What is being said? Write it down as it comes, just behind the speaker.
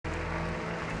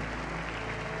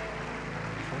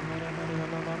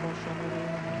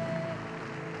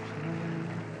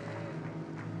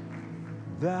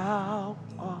Thou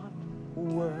art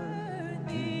worthy.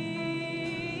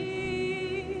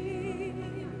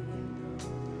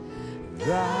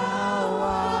 Thou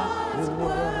art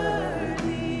worthy.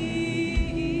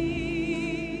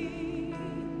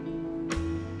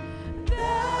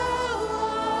 Thou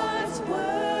art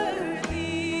worthy.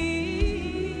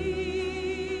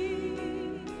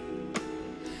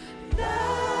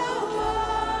 Thou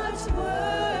art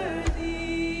worthy.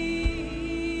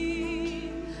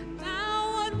 Thou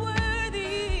art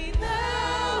worthy.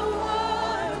 Thou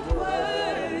art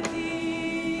worthy.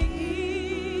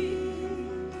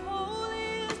 Holy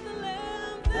is the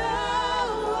Lamb. Thou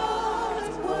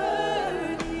art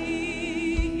worthy.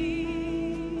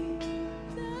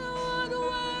 Thou art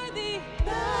worthy.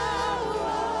 Thou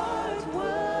art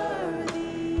worthy.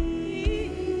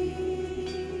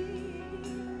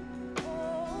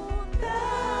 Oh,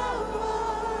 thou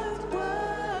art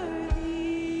worthy.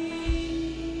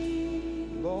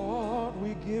 Lord, we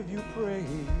give you praise.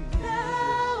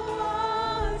 Thou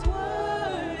art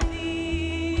worthy.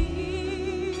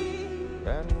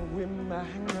 And we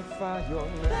magnify your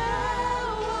name.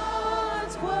 Thou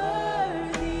art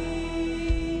worthy.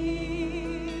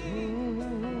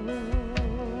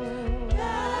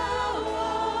 Thou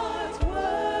art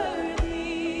worthy.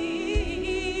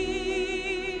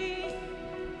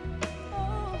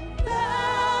 Oh,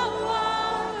 thou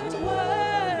art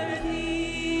worthy.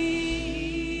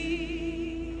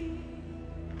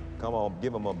 Come on,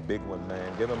 give him a big one,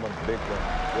 man. Give him a big one.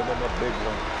 Give him a big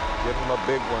one. Give him a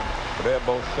big one.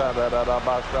 Rebo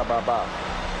shadadadabashababa.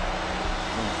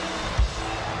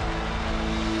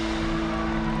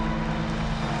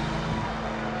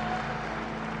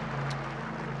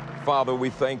 Father, we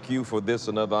thank you for this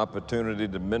another opportunity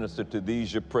to minister to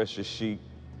these, your precious sheep.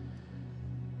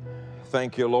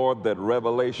 Thank you, Lord, that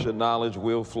revelation knowledge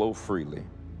will flow freely,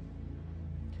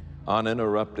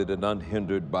 uninterrupted and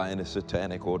unhindered by any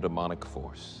satanic or demonic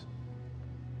force.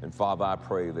 And Father, I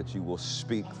pray that you will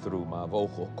speak through my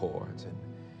vocal cords and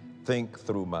think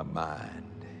through my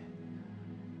mind.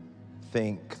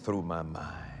 Think through my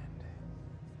mind.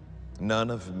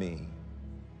 None of me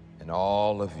and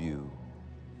all of you.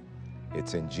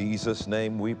 It's in Jesus'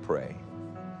 name we pray.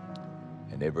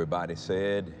 And everybody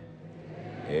said,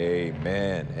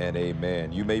 amen and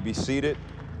amen. You may be seated.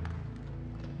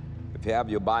 If you have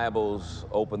your Bibles,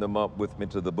 open them up with me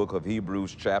to the book of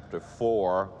Hebrews chapter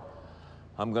 4.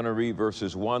 I'm going to read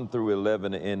verses 1 through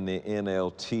 11 in the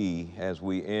NLT as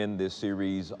we end this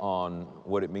series on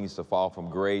what it means to fall from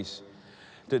grace.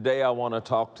 Today I want to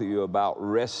talk to you about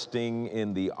resting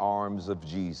in the arms of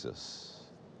Jesus.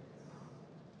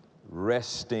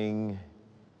 Resting,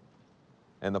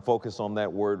 and the focus on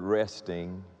that word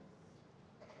resting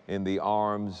in the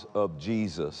arms of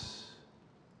Jesus.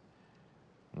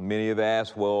 Many have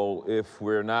asked, well, if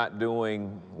we're not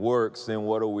doing works, then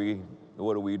what do we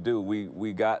do?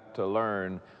 We got to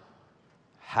learn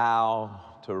how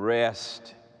to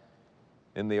rest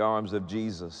in the arms of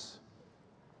Jesus,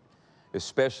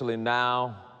 especially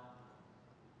now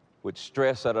with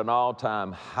stress at an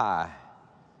all-time high.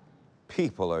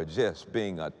 People are just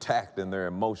being attacked in their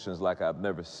emotions like I've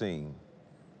never seen.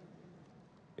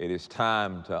 It is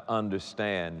time to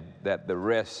understand that the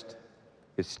rest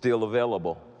is still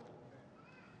available.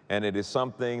 And it is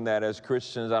something that as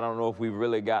Christians, I don't know if we've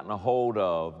really gotten a hold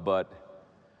of, but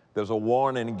there's a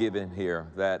warning given here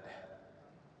that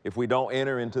if we don't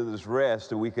enter into this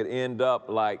rest, we could end up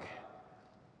like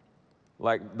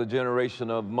the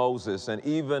generation of Moses and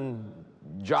even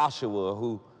Joshua,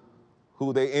 who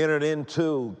they entered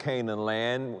into Canaan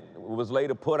land, was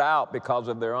later put out because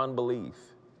of their unbelief.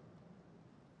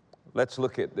 Let's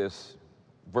look at this.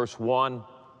 Verse 1,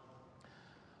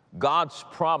 God's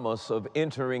promise of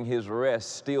entering his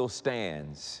rest still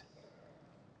stands.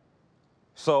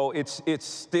 So it's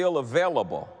still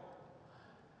available.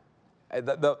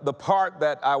 The part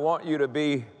that I want you to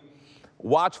be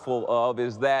watchful of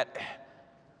is that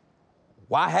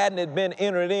why hadn't it been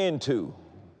entered into?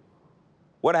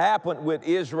 What happened with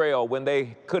Israel when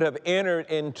they could have entered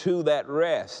into that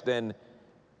rest? And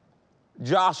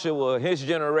Joshua, his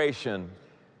generation,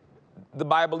 the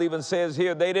Bible even says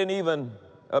here, they didn't even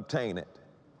obtain it.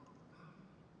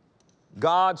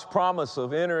 God's promise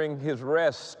of entering his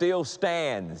rest still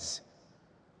stands.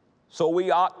 So we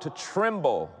ought to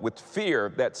tremble with fear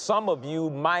that some of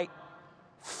you might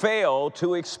fail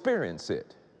to experience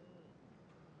it.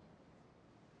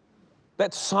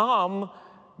 That some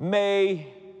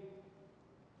may,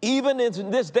 even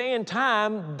in this day and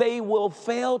time, they will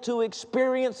fail to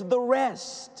experience the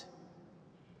rest.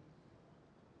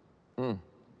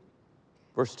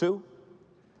 Verse 2,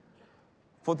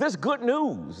 For this good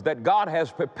news that God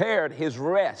has prepared his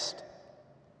rest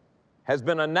has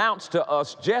been announced to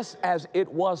us just as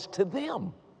it was to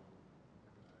them.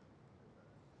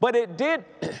 But it did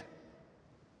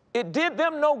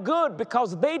them no good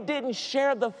because they didn't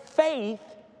share the faith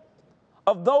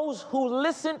of those who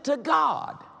listened to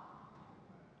God.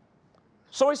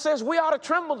 So he says we ought to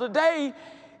tremble today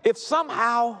if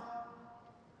somehow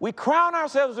we crown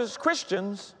ourselves as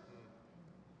Christians,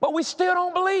 but we still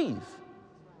don't believe.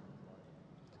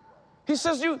 He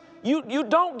says you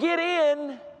don't get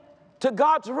in to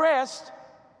God's rest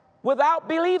without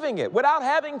believing it, without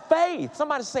having faith.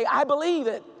 Somebody say, I believe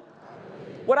it.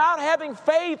 Without having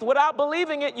faith, without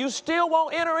believing it, you still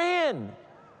won't enter in.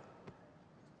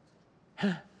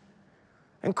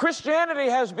 And Christianity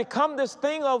has become this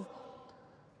thing of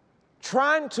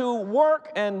trying to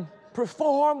work and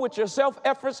perform with your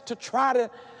self-efforts to try to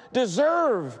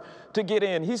deserve to get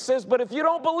in. He says, but if you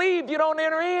don't believe, you don't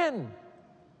enter in.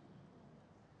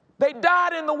 They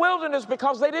died in the wilderness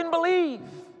because they didn't believe.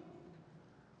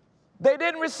 They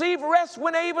didn't receive rest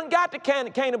when they even got to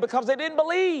Canaan because they didn't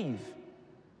believe.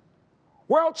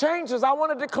 World Changers, I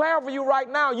want to declare for you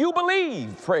right now, you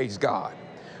believe, praise God.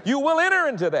 You will enter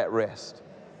into that rest.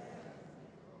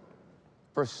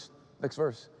 Next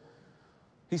verse.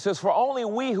 He says, for only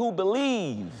we who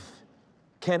believe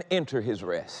can enter his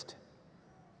rest.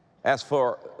 As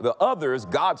for the others,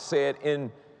 God said,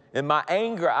 in my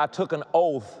anger I took an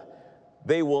oath,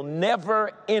 they will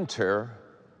never enter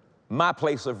my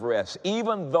place of rest,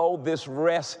 even though this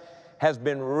rest has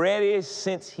been ready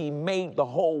since he made the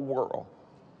whole world.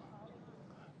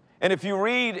 And if you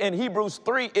read in Hebrews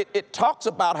 3, it talks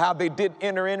about how they didn't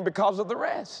enter in because of the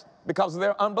rest, because of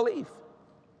their unbelief.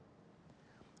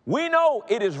 We know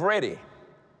it is ready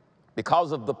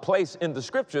because of the place in the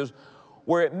scriptures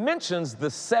where it mentions the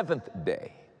seventh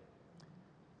day.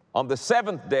 On the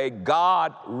seventh day,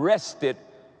 God rested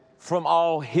from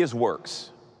all his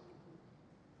works.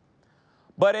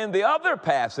 But in the other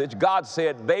passage, God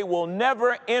said, they will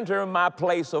never enter my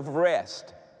place of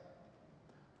rest.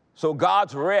 So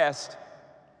God's rest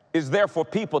is there for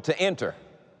people to enter.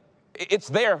 It's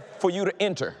there for you to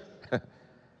enter.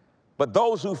 But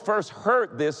those who first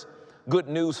heard this good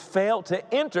news failed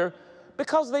to enter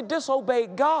because they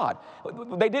disobeyed God.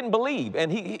 They didn't believe.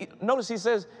 And notice he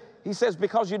says,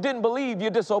 because you didn't believe,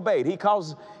 you disobeyed. He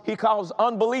calls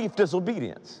unbelief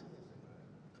disobedience.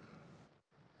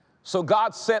 So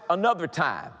God set another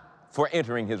time for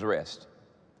entering his rest.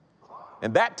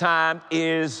 And that time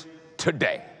is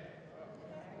today.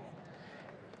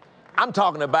 I'm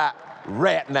talking about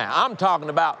right now. I'm talking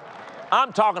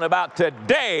about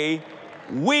today,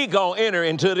 we gonna enter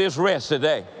into this rest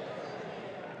today.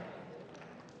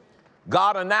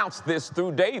 God announced this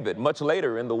through David much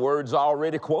later in the words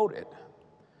already quoted.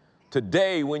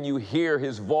 Today, when you hear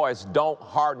his voice, don't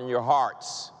harden your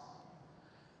hearts.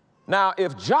 Now,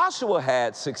 if Joshua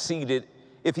had succeeded,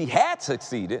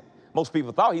 most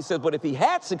people thought, he says, but if he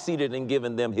had succeeded in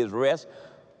giving them his rest,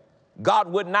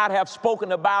 God would not have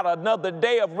spoken about another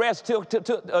day of rest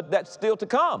that's still to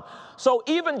come. So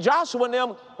even Joshua and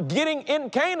them getting in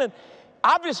Canaan,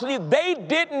 obviously they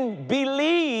didn't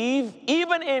believe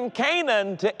even in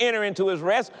Canaan to enter into his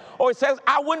rest, or it says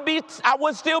I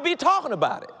would still be talking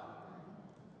about it.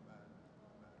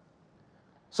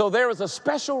 So there is a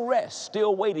special rest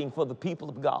still waiting for the people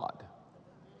of God.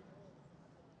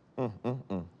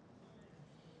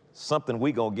 Something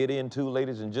we're going to get into,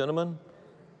 ladies and gentlemen.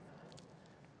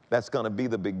 That's going to be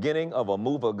the beginning of a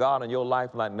move of God in your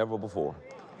life like never before.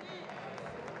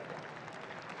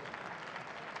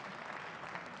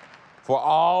 For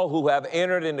all who have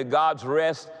entered into God's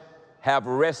rest have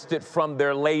rested from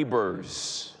their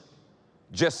labors,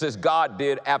 just as God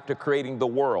did after creating the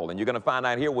world. And you're going to find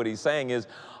out here what he's saying is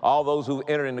all those who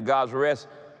entered into God's rest,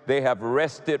 they have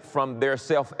rested from their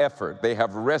self-effort. They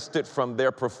have rested from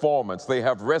their performance. They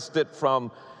have rested from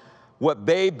what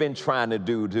they've been trying to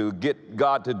do to get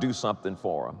God to do something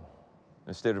for them,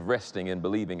 instead of resting and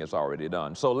believing it's already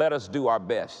done. So let us do our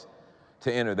best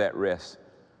to enter that rest.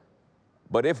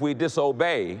 But if we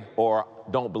disobey or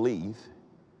don't believe,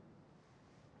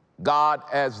 God,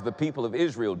 as the people of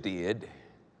Israel did,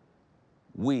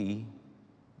 we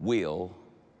will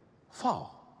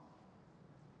fall.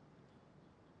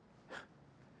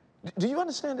 Do you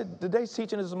understand that today's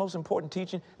teaching is the most important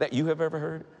teaching that you have ever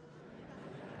heard?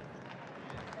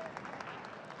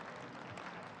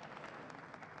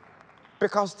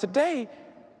 Because today,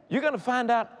 you're going to find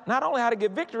out not only how to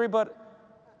get victory, but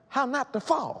how not to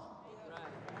fall.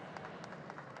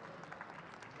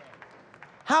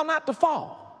 How not to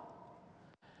fall.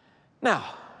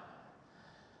 Now,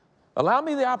 allow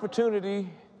me the opportunity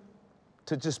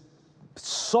to just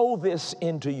sow this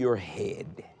into your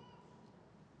head.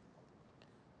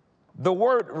 The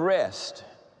word rest,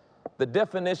 the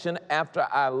definition after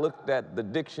I looked at the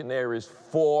dictionary's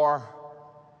 4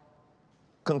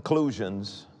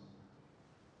 conclusions,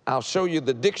 I'll show you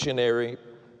the dictionary.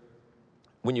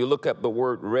 When you look up the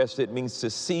word rest, it means to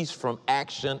cease from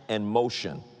action and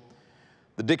motion.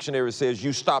 The dictionary says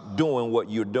you stop doing what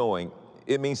you're doing.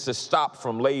 It means to stop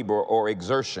from labor or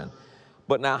exertion.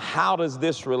 But now, how does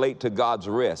this relate to God's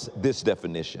rest, this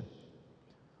definition?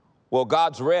 Well,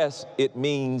 God's rest, it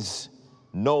means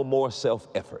no more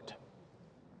self-effort.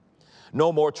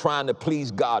 No more trying to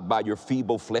please God by your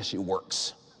feeble fleshy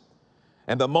works.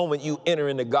 And the moment you enter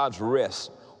into God's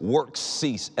rest, works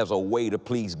cease as a way to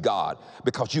please God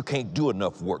because you can't do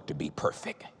enough work to be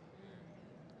perfect.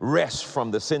 Rest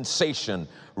from the sensation,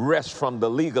 rest from the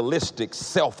legalistic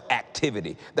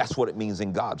self-activity. That's what it means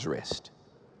in God's rest.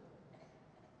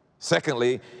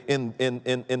 Secondly, in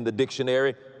the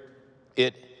dictionary,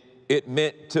 it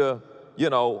meant to,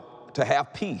 to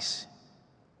have peace.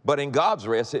 But in God's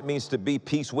rest, it means to be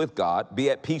peace with God,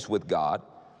 be at peace with God,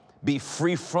 be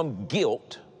free from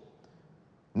guilt,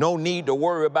 no need to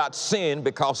worry about sin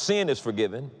because sin is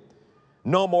forgiven,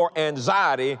 no more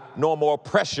anxiety, no more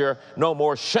pressure, no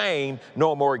more shame,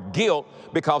 no more guilt,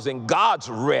 because in God's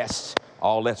rest,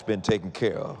 all that's been taken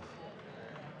care of.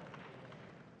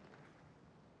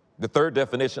 The third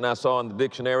definition I saw in the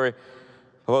dictionary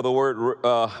for the word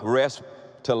rest,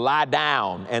 to lie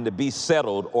down and to be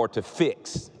settled or to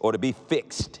fix or to be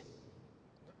fixed.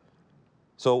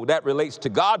 So that relates to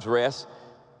God's rest.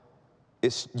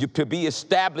 It's to be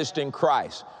established in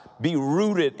Christ, be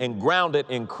rooted and grounded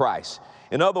in Christ.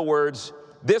 In other words,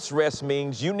 this rest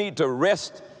means you need to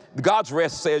rest. God's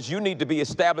rest says you need to be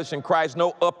established in Christ,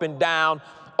 no up and down.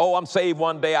 Oh, I'm saved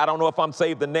one day, I don't know if I'm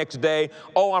saved the next day.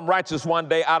 Oh, I'm righteous one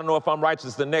day, I don't know if I'm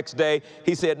righteous the next day.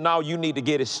 He said, no, you need to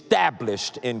get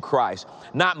established in Christ,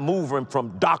 not moving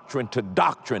from doctrine to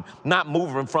doctrine, not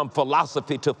moving from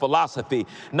philosophy to philosophy,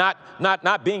 not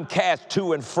being cast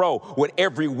to and fro with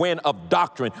every wind of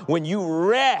doctrine. When you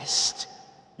rest,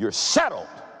 you're settled.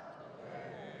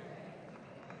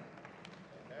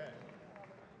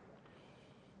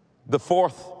 The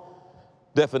fourth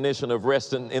definition of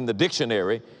rest in the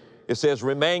dictionary, it says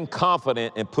remain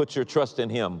confident and put your trust in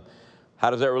him. How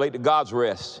does that relate to God's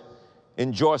rest?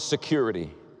 Enjoy security.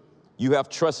 You have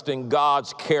trust in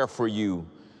God's care for you.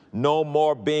 No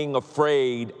more being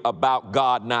afraid about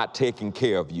God not taking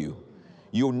care of you.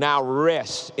 You now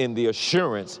rest in the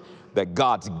assurance that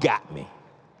God's got me.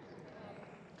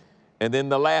 And then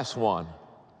the last one,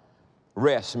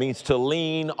 rest means to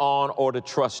lean on or to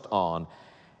trust on.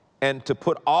 And to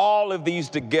put all of these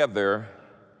together,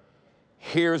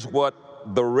 here's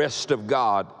what the rest of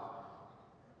God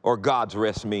or God's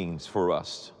rest means for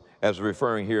us, as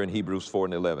referring here in Hebrews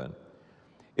 4:11.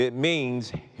 It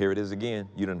means, here it is again,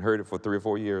 you done heard it for 3 or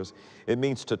 4 years, it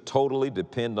means to totally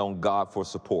depend on God for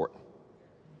support.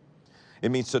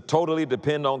 It means to totally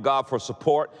depend on God for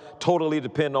support, totally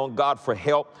depend on God for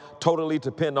help, totally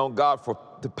depend on God for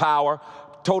the power,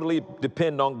 totally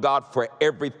depend on God for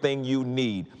everything you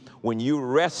need. When you're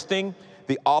resting,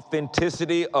 the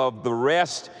authenticity of the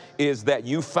rest is that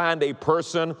you find a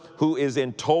person who is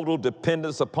in total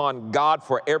dependence upon God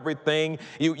for everything.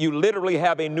 You literally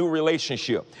have a new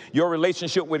relationship. Your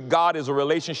relationship with God is a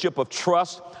relationship of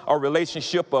trust, a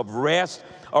relationship of rest,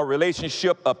 a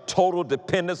relationship of total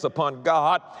dependence upon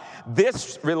God.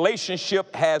 This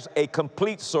relationship has a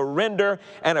complete surrender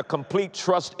and a complete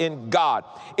trust in God.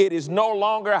 It is no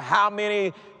longer how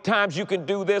many times you can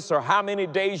do this or how many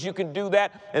days you can do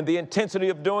that and the intensity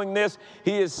of doing this.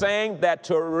 He is saying that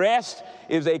to rest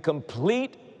is a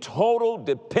complete, total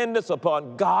dependence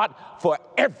upon God for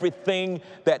everything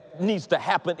that needs to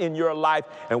happen in your life.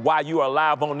 And while you are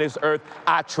alive on this earth,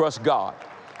 I trust God.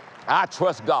 I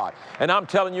trust God. And I'm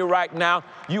telling you right now,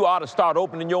 you ought to start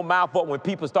opening your mouth up when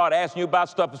people start asking you about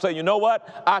stuff and say, you know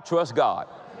what? I trust God.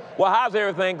 Well, how's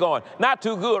everything going? Not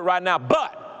too good right now,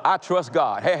 but I trust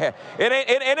God. It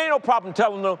ain't no problem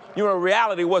telling them,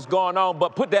 reality what's going on,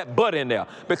 but put that but in there,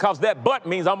 because that but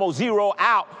means I'm going to zero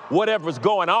out whatever's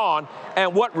going on,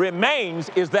 and what remains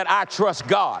is that I trust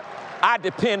God. I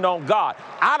depend on God.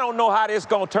 I don't know how this is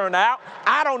going to turn out.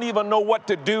 I don't even know what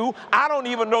to do. I don't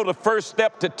even know the first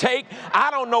step to take. I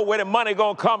don't know where the money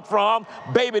going to come from.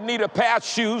 Baby need a pair of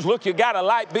shoes. Look, you got a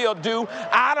light bill due.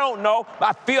 I don't know.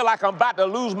 I feel like I'm about to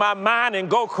lose my mind and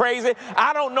go crazy.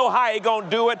 I don't know how he going to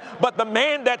do it. But the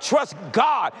man that trusts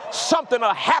God, something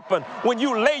will happen when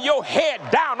you lay your head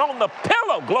down on the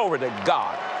pillow. Glory to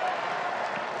God.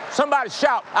 Somebody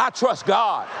shout, I trust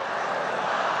God.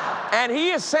 And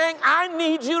he is saying, I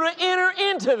need you to enter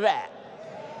into that.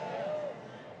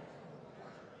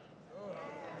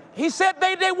 He said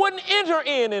they wouldn't enter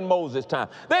in Moses' time.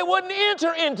 They wouldn't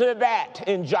enter into that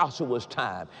in Joshua's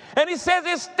time. And he says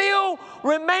it's still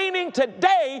remaining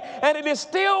today, and it is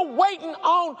still waiting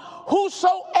on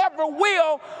whosoever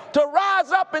will to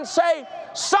rise up and say,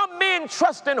 some men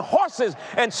trust in horses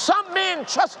and some men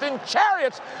trust in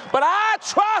chariots, but I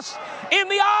trust in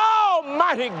the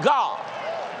Almighty God.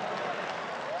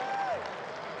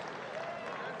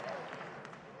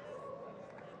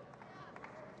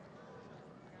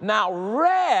 Now,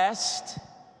 rest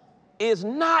is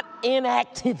not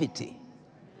inactivity.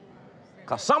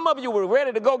 Because some of you were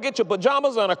ready to go get your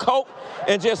pajamas and a coat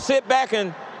and just sit back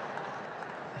and...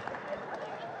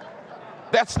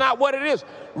 That's not what it is.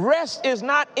 Rest is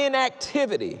not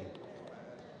inactivity.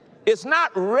 It's not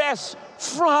rest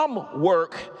from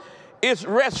work. It's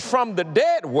rest from the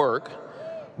dead work.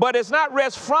 But it's not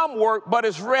rest from work, but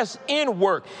it's rest in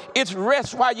work. It's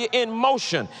rest while you're in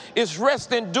motion. It's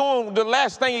rest in doing the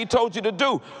last thing he told you to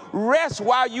do. Rest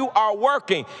while you are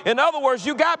working. In other words,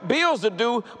 you got bills to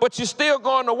do, but you're still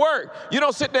going to work. You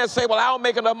don't sit there and say, well, I don't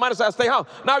make enough money, so I stay home.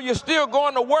 Now you're still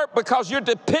going to work because you're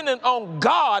dependent on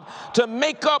God to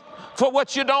make up for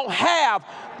what you don't have.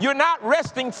 You're not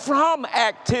resting from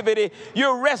activity.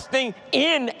 You're resting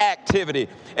in activity.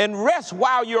 And rest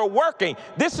while you're working.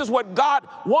 This is what God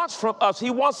wants from us.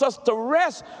 He wants us to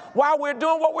rest while we're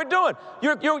doing what we're doing.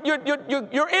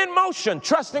 You're in motion,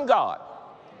 trusting God.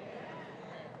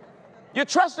 You're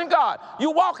trusting God.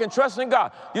 You're walking, trusting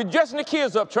God. You're dressing the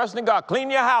kids up, trusting God.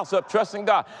 Cleaning your house up, trusting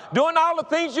God. Doing all the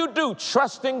things you do,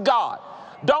 trusting God.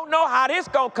 Don't know how this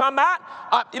going to come out.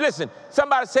 Listen,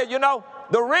 somebody said, you know,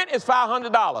 the rent is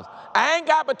 $500. I ain't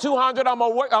got but $200. I'm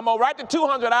gonna write the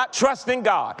 $200 out, trusting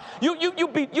God.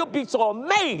 You'll be so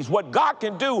amazed what God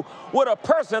can do with a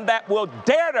person that will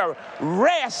dare to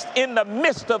rest in the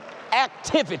midst of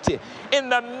activity, in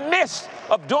the midst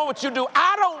of doing what you do.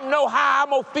 I don't know how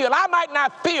I'm gonna feel. I might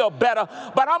not feel better,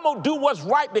 but I'm gonna do what's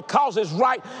right because it's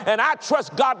right, and I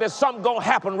trust God that something gonna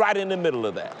happen right in the middle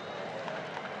of that.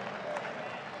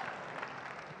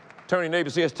 Turn to your neighbor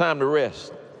and say, it's time to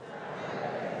rest.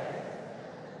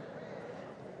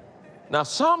 Now,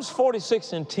 Psalms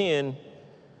 46:10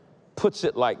 puts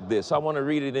it like this. I want to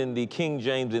read it in the King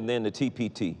James and then the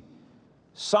TPT.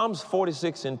 Psalms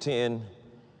 46:10,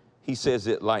 he says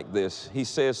it like this. He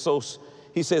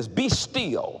says, be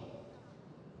still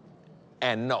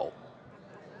and know.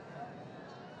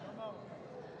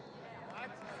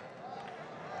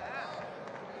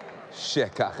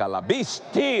 Be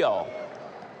still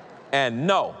and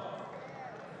know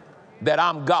that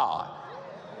I'm God.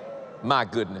 My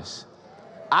goodness.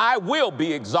 I will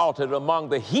be exalted among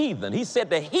the heathen. He said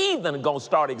the heathen are going to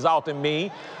start exalting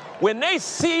me when they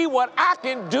see what I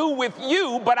can do with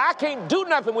you, but I can't do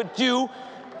nothing with you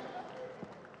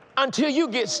until you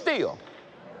get still.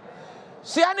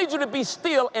 See, I need you to be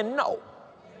still and know.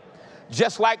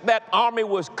 Just like that army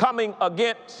was coming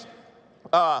against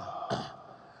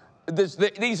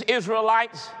these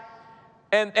Israelites,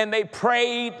 and they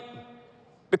prayed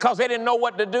because they didn't know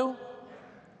what to do.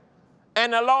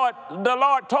 And the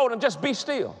Lord told them, just be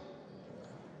still.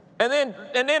 And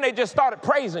then they just started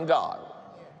praising God.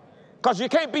 Because you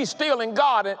can't be still in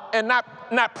God and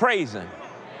not praise Him.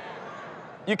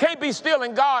 You can't be still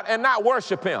in God and not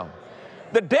worship Him.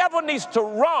 The devil needs to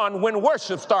run when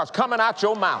worship starts coming out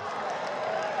your mouth.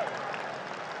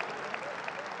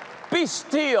 Be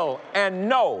still and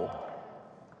know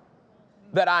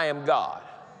that I am God.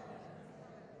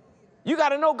 You got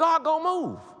to know God gonna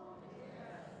move.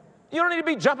 You don't need to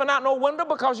be jumping out no window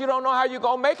because you don't know how you're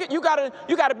going to make it. You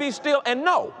gotta be still and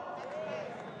know.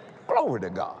 Glory to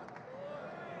God.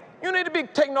 You need to be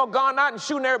taking no gun out and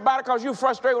shooting everybody because you're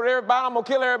frustrated with everybody. I'm going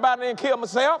to kill everybody and then kill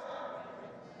myself.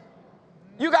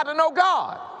 You got to know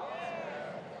God.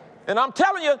 And I'm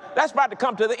telling you, that's about to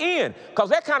come to the end because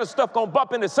that kind of stuff going to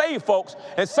bump into saved folks,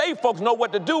 and saved folks know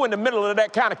what to do in the middle of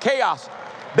that kind of chaos.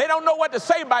 They don't know what to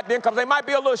say about them because they might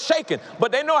be a little shaken,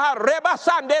 but they know how to.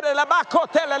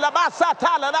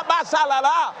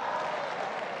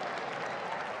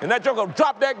 And that joker will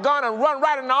drop that gun and run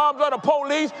right in the arms of the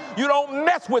police. You don't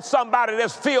mess with somebody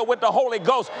that's filled with the Holy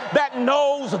Ghost that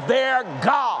knows their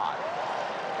God.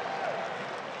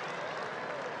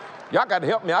 Y'all got to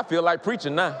help me. I feel like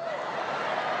preaching now.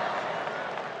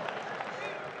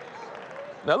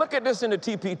 Now look at this in the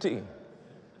TPT.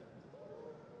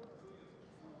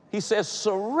 He says,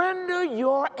 surrender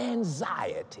your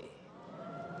anxiety.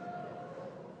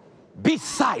 Be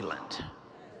silent.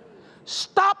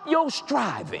 Stop your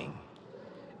striving,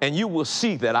 and you will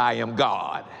see that I am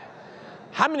God.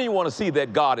 How many of you want to see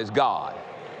that God is God?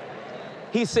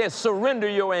 He says, surrender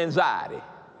your anxiety.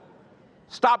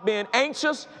 Stop being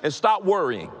anxious and stop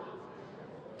worrying.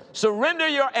 Surrender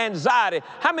your anxiety.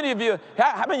 How many of you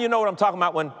know what I'm talking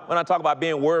about when I talk about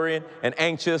being worrying and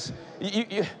anxious?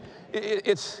 You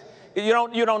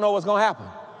don't know what's going to happen.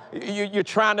 You're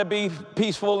trying to be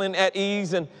peaceful and at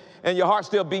ease, and your heart's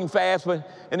still beating fast, and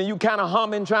then you kind of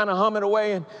trying to hum it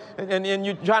away, and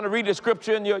you're trying to read the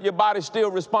scripture, and your body's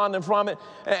still responding from it.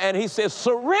 And he says,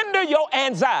 surrender your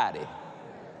anxiety.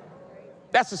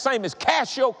 That's the same as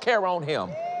cast your care on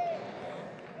him.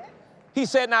 He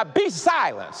said, now be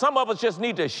silent. Some of us just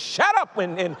need to shut up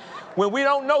when we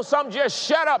don't know something, just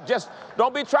shut up. Just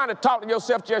don't be trying to talk to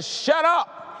yourself, just shut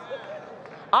up.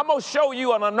 I'm going to show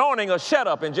you an anointing of shut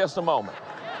up in just a moment.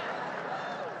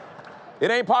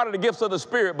 It ain't part of the gifts of the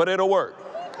Spirit, but it'll work.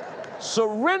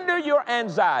 Surrender your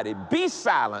anxiety. Be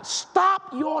silent.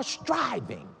 Stop your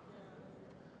striving.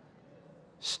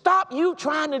 Stop you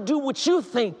trying to do what you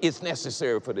think is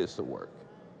necessary for this to work.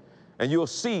 And you'll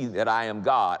see that I am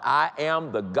God. I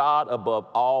am the God above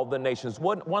all the nations.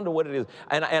 Wonder what it is.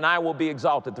 And I will be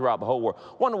exalted throughout the whole world.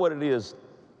 Wonder what it is,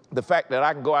 the fact that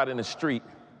I can go out in the street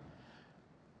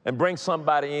and bring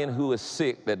somebody in who is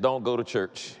sick that don't go to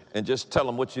church and just tell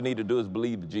them what you need to do is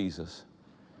believe Jesus.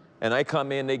 And they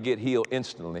come in, they get healed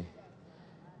instantly.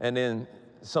 And then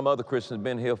some other Christians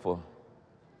been here for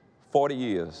 40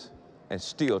 years and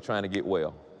still trying to get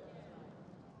well.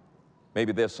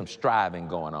 Maybe there's some striving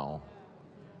going on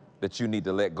that you need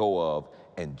to let go of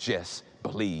and just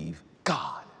believe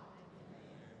God.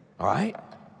 All right?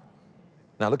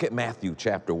 Now look at Matthew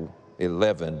chapter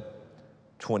 11,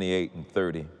 28 and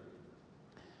 30.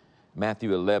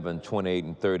 Matthew 11, 28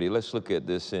 and 30. Let's look at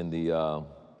this in the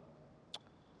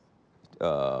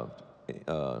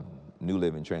New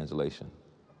Living Translation.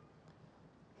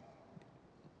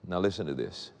 Now listen to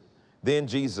this. Then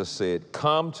Jesus said,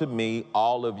 come to me,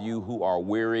 all of you who are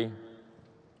weary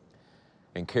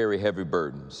and carry heavy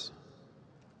burdens.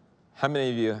 How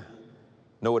many of you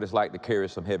know what it's like to carry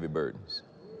some heavy burdens?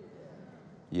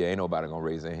 Yeah, ain't nobody gonna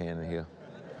raise their hand in here.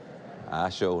 I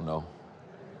sure know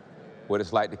what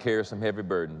it's like to carry some heavy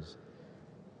burdens.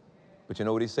 But you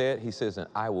know what he said? He says, and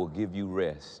I will give you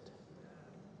rest.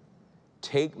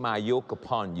 Take my yoke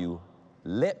upon you.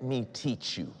 Let me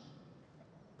teach you.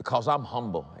 Because I'm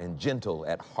humble and gentle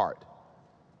at heart,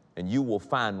 and you will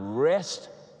find rest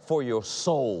for your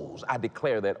souls. I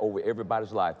declare that over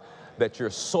everybody's life, that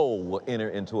your soul will enter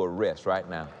into a rest right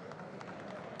now.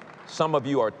 Some of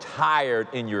you are tired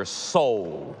in your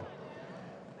soul,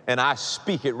 and I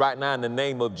speak it right now in the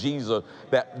name of Jesus,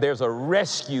 that there's a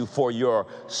rescue for your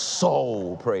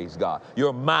soul, praise God.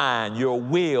 Your mind, your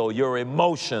will, your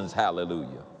emotions,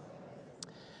 hallelujah.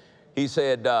 He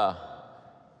said,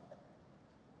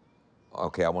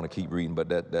 okay, I want to keep reading, but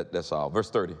that's all. Verse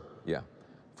 30, yeah.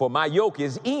 For my yoke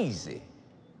is easy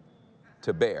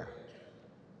to bear,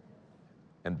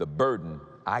 and the burden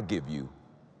I give you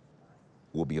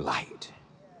will be light.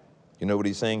 You know what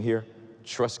he's saying here?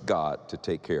 Trust God to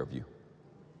take care of you.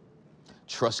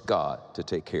 Trust God to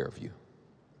take care of you.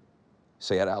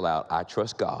 Say it out loud. I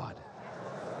trust God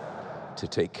to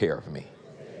take care of me.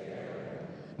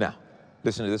 Now,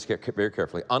 listen to this very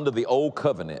carefully. Under the old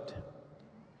covenant,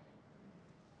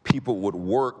 people would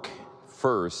work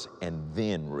first and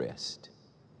then rest,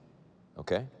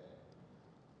 okay?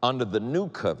 Under the new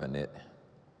covenant,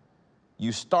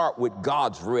 you start with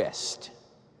God's rest,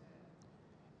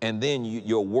 and then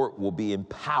your work will be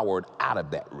empowered out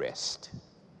of that rest.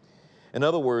 In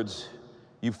other words,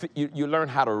 you learn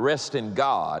how to rest in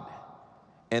God,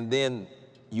 and then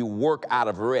you work out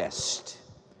of rest.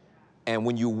 And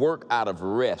when you work out of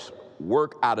rest,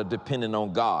 work out of depending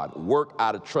on God, work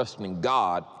out of trusting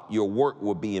God, your work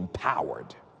will be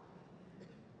empowered.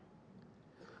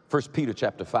 1 Peter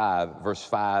chapter 5, verse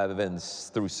 5 and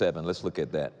through 7. Let's look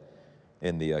at that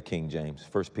in the King James.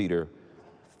 1 Peter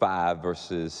 5,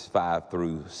 verses 5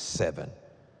 through 7.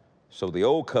 So the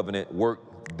old covenant,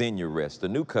 work, then you rest. The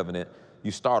new covenant,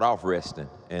 you start off resting,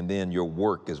 and then your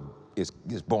work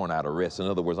is born out of rest. In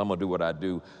other words, I'm going to do what I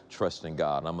do trusting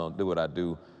God. I'm going to do what I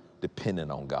do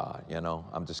dependent on God, you know.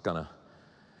 I'm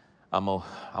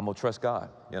gonna trust God,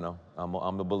 you know. I'm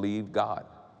gonna believe God,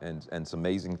 and some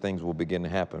amazing things will begin to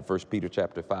happen. 1 Peter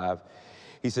chapter 5,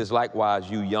 he says,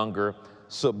 likewise, you younger,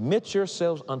 submit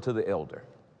yourselves unto the elder.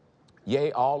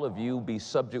 Yea, all of you be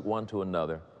subject one to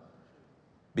another.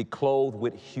 Be clothed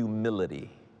with humility.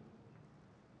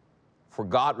 For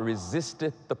God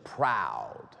resisteth the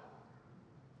proud,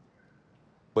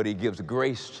 but he gives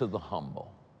grace to the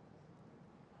humble.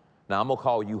 Now, I'm going to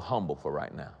call you humble for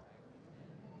right now.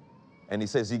 And he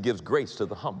says he gives grace to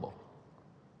the humble.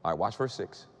 All right, watch verse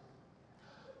 6.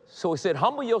 So he said,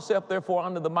 humble yourself, therefore,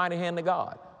 under the mighty hand of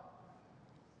God,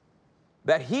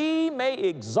 that he may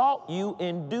exalt you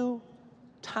in due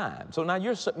time. So now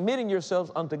you're submitting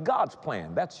yourselves unto God's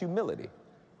plan. That's humility.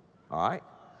 All right?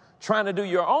 Trying to do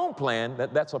your own plan,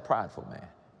 that's a prideful man.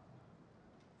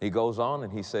 He goes on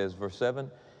and he says, verse 7,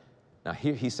 now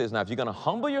here he says, now if you're going to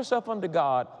humble yourself unto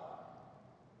God,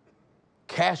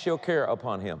 cast your care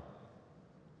upon him.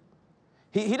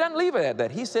 He doesn't leave it at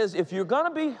that. He says, if you're going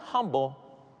to be humble,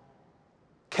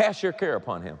 cast your care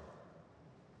upon him,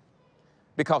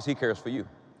 because he cares for you.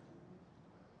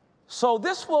 So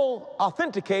this will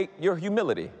authenticate your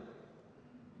humility.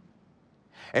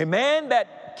 A man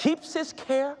that keeps his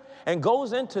care and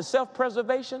goes into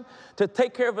self-preservation to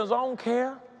take care of his own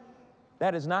care,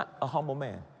 that is not a humble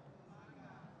man.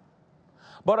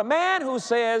 But a man who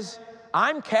says,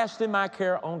 I'm casting my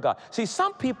care on God. See,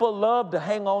 some people love to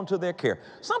hang on to their care.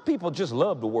 Some people just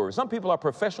love to worry. Some people are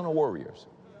professional worriers.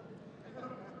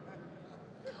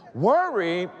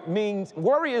 Worry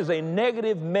is a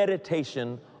negative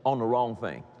meditation on the wrong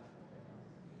thing.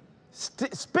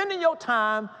 Spending your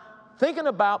time thinking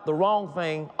about the wrong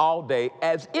thing all day,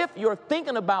 as if you're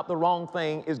thinking about the wrong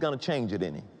thing is going to change it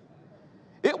any.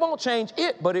 It won't change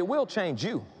it, but it will change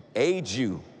you, age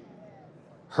you,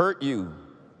 hurt you,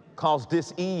 cause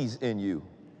dis-ease in you.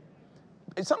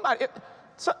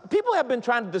 People have been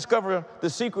trying to discover the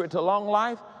secret to long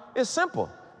life. It's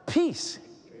simple: peace.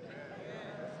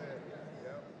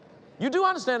 You do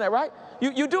understand that, right?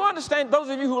 You do understand, those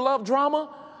of you who love drama,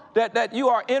 that you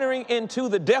are entering into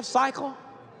the death cycle?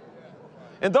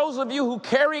 And those of you who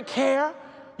carry care,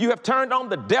 you have turned on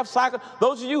the death cycle.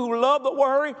 Those of you who love the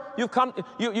worry, you've come,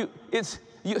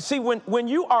 see, when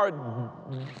you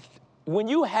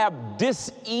have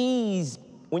dis-ease,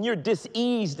 when you're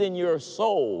diseased in your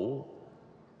soul,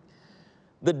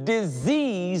 the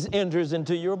disease enters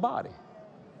into your body.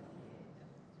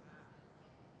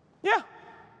 Yeah.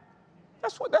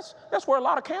 That's where a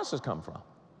lot of cancers come from.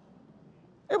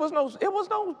 It was no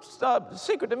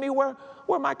secret to me where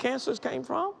my cancers came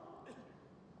from.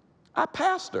 I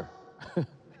pastor.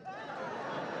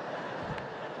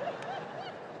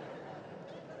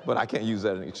 But I can't use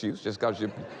that as an excuse. Just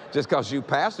because you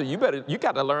pastor, you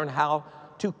got to learn how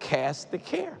to cast the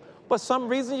care. But some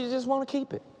reason you just want to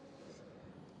keep it.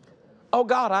 Oh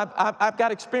God, I've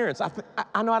got experience. I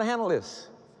know how to handle this.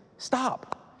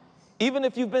 Stop. Even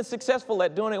if you've been successful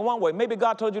at doing it one way, maybe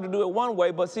God told you to do it one way,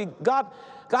 but see,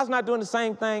 God's not doing the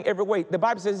same thing every way. The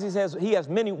Bible says he has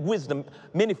many wisdom,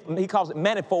 he calls it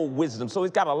manifold wisdom. So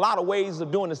he's got a lot of ways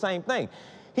of doing the same thing.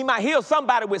 He might heal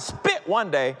somebody with spit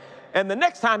one day, and the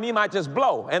next time he might just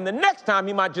blow, and the next time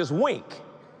he might just wink.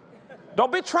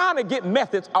 Don't be trying to get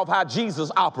methods of how Jesus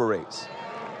operates.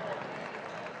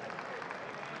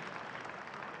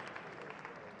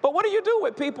 But what do you do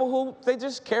with people who they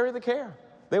just carry the care?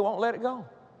 They won't let it go.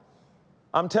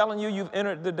 I'm telling you, you've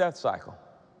entered the death cycle.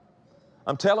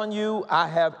 I'm telling you, I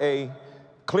have a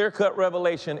clear-cut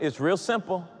revelation. It's real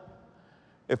simple.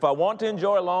 If I want to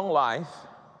enjoy a long life,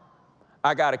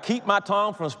 I got to keep my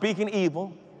tongue from speaking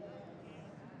evil,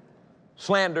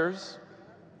 slanders.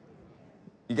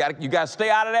 You got to stay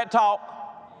out of that talk.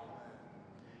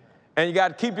 And you got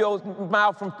to keep your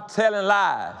mouth from telling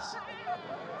lies.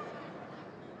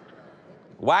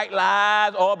 White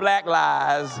lies or black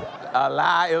lies, a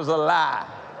lie is a lie.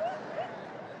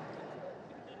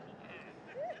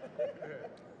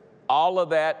 All of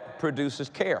that produces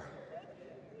care.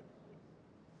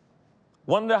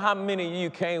 Wonder how many of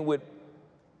you came with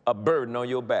a burden on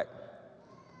your back,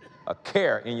 a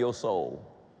care in your soul.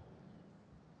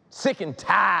 Sick and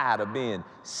tired of being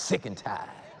sick and tired.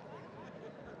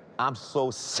 I'm so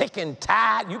sick and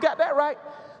tired. You got that right?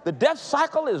 The death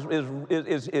cycle is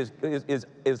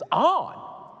on.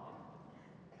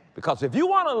 Because if you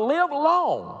want to live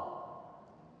long,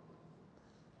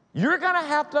 you're going to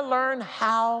have to learn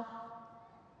how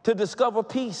to discover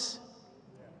peace.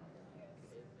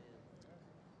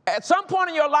 At some point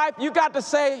in your life, you got to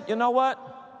say, you know what?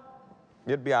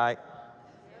 It'll be all right.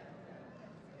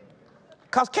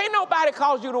 Because can't nobody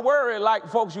cause you to worry like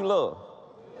folks you love.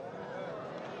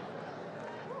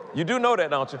 You do know that,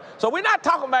 don't you? So we're not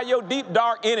talking about your deep,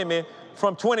 dark enemy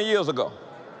from 20 years ago.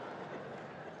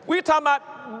 We're talking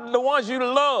about the ones you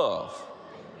love.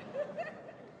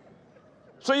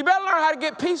 So you better learn how to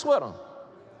get peace with them.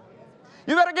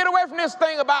 You better get away from this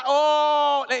thing about,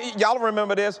 oh, y'all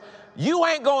remember this, you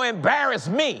ain't going to embarrass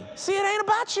me. See, it ain't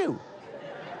about you.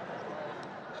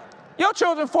 Your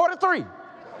children 43.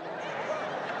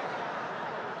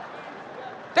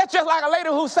 That's just like a lady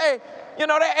who say, You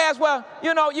know, they asked, well,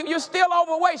 you know, you're still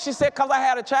overweight. She said, because I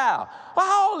had a child. Well,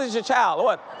 how old is your child?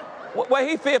 What? Well,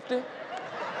 he 50.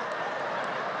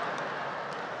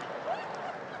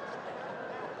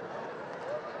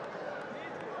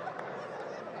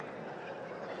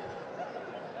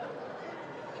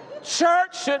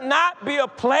 Church should not be a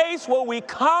place where we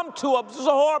come to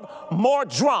absorb more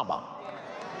drama.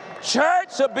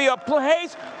 Church should be a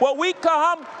place where we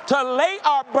come to lay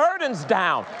our burdens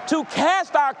down, to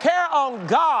cast our care on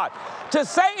God, to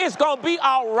say it's going to be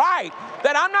all right,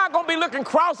 that I'm not going to be looking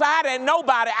cross-eyed at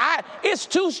nobody. It's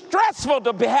too stressful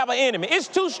to have an enemy. It's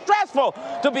too stressful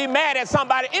to be mad at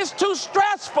somebody. It's too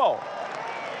stressful.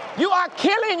 You are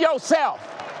killing yourself.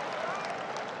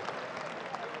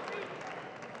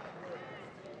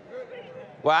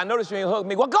 Well, I noticed you ain't hug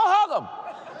me. Well, go hug him.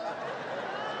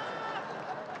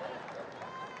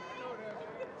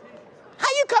 How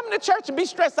you coming to church and be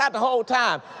stressed out the whole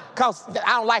time? Because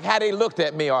I don't like how they looked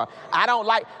at me, or I don't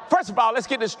like, first of all, let's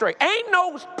get this straight. Ain't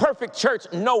no perfect church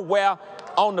nowhere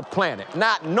on the planet.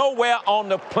 Not nowhere on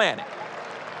the planet.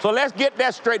 So let's get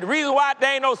that straight. The reason why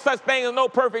there ain't no such thing as no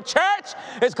perfect church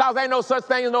is because there ain't no such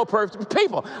thing as no perfect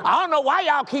people. I don't know why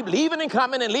y'all keep leaving and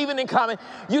coming and leaving and coming.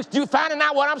 You finding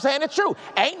out what I'm saying is true.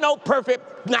 Ain't no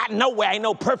perfect, not nowhere. Ain't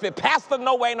no perfect pastor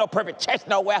nowhere. Ain't no perfect church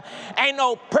nowhere. Ain't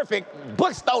no perfect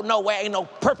bookstore nowhere. Ain't no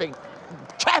perfect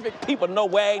traffic people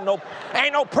nowhere. Ain't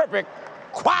no perfect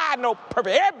choir, no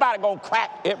perfect. Everybody gonna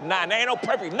crack if not. There ain't no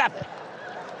perfect nothing.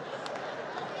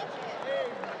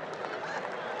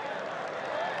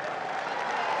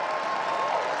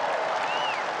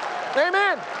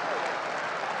 Amen.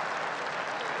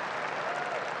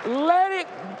 Let it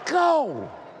go.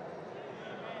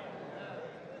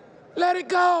 Let it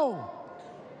go.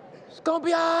 It's going to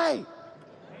be all right.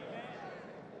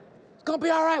 It's going to be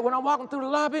all right. When I'm walking through the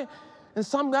lobby and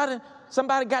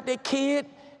somebody got their kid,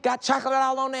 got chocolate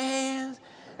all on their hands,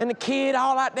 and the kid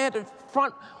all out there at the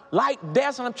front light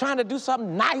desk, and I'm trying to do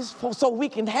something nice so we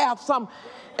can have some,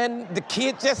 and the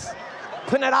kid just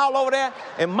putting it all over there,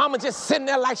 and mama just sitting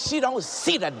there like she don't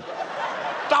see the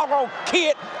doggone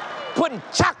kid putting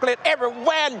chocolate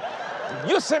everywhere, and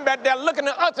you sitting back there looking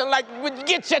at us and like,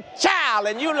 get your child,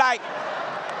 and you like,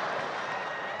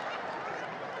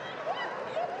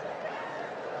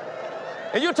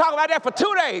 and you talk about that for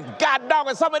 2 days. God dog,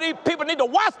 and some of these people need to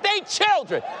watch their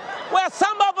children. Well,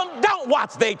 some of them don't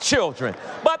watch their children,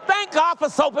 but thank God for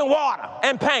soap and water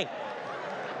and paint.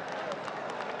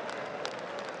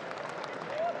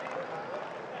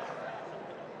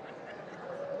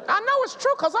 I know it's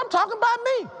true because I'm talking about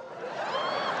me.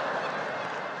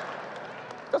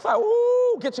 It's like,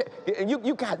 ooh, get your, and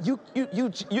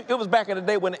it was back in the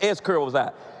day when the S curl was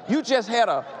out. You just had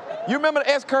you remember the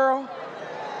S curl?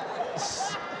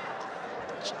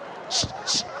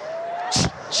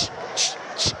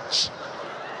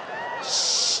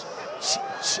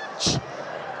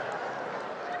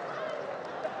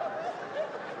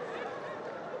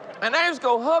 And I used to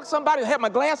go hug somebody who had my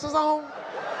glasses on.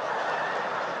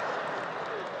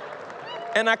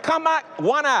 And I come out,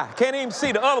 one eye, can't even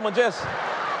see, the other one just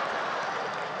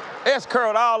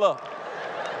S-curled all up.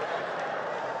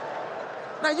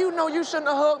 Now you know you shouldn't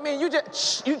have hugged me, and you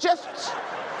just,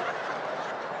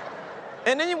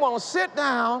 and then you want to sit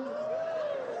down.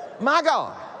 My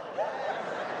God.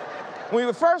 When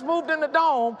we first moved in the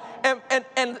dome,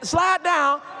 and slide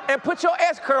down and put your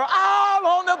S-curl all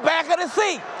on the back of the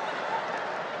seat.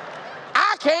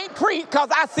 I can't preach because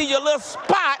I see your little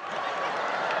spot.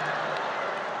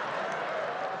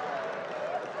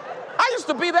 I used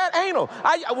to be that anal.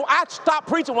 I stopped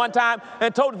preaching one time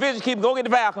and told the vision keeper, go get the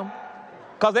vacuum,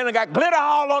 because then it got glitter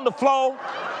all on the floor.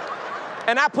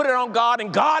 And I put it on God,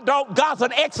 and God's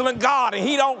an excellent God, and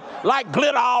he don't like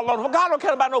glitter all on the floor. God don't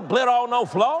care about no glitter on no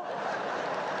floor.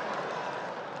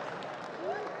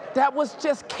 That was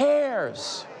just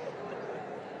cares.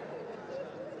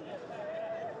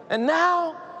 And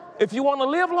now, if you want to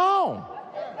live long,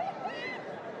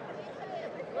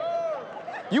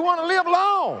 you want to live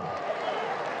long.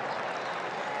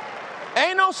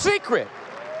 Ain't no secret.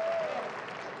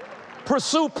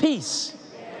 Pursue peace.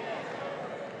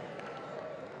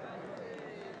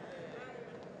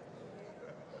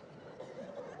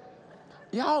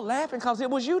 Y'all laughing because it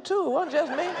was you too, it wasn't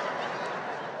just me.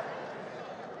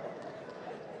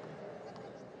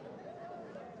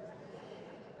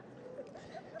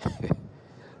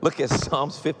 Look at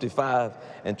Psalms 55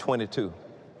 and 22.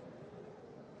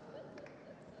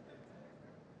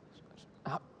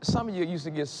 Some of you used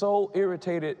to get so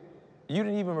irritated, you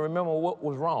didn't even remember what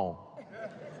was wrong.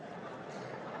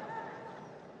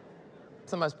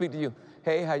 Somebody speak to you,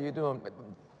 hey, how you doing?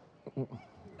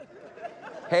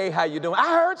 Hey, how you doing? I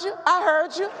heard you. I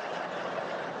heard you.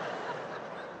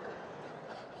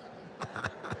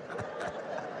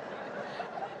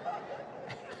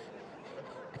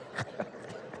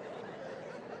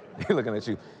 They're looking at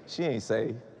you. She ain't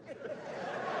saved.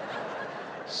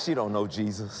 She don't know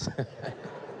Jesus. All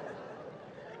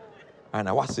right,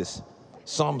 now watch this.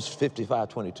 Psalms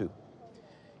 55:22.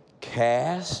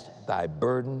 Cast thy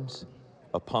burdens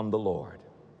upon the Lord,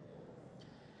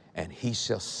 and he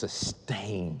shall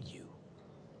sustain you.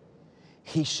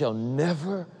 He shall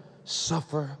never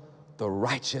suffer the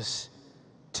righteous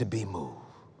to be moved.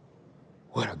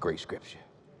 What a great scripture.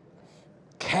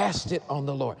 Cast it on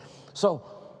the Lord. So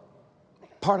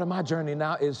part of my journey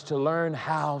now is to learn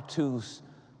how to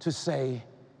say,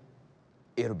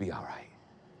 it'll be all right.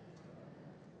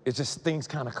 It's just things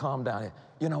kind of calm down.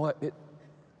 You know what?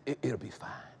 It'll be fine.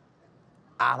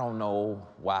 I don't know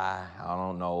why. I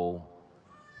don't know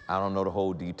the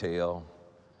whole detail.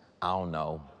 I don't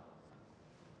know.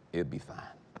 It'll be fine.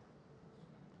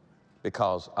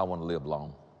 Because I want to live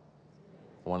long.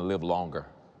 I want to live longer.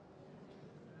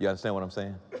 You understand what I'm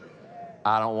saying?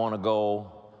 I don't want to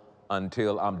go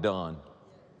until I'm done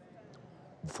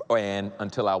and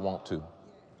until I want to.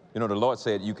 You know, the Lord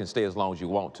said you can stay as long as you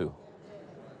want to.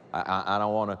 I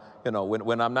don't want to, you know,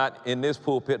 when I'm not in this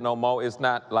pulpit no more, it's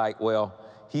not like, well,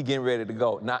 he getting ready to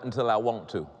go. Not until I want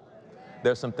to.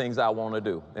 There's some things I want to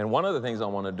do. And one of the things I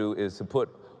want to do is to put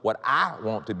what I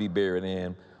want to be buried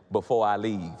in before I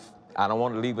leave. I don't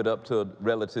want to leave it up to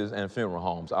relatives and funeral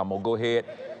homes. I'm going to go ahead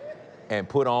and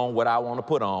put on what I want to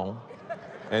put on.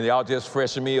 And y'all just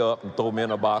freshen me up and throw me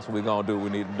in a box. We're going to do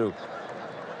what we need to do.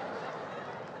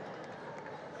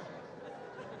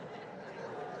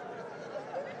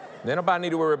 Then nobody need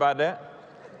to worry about that.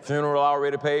 Funeral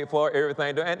already paid for,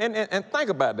 everything. And think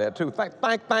about that too.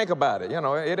 Think about it. You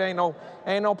know, it ain't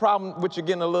no problem with you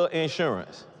getting a little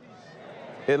insurance.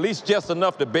 At least just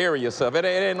enough to bury yourself. It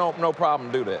ain't no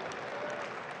problem to do that.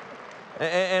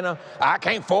 And I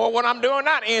can't afford what I'm doing,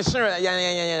 not insurance.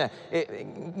 Yeah.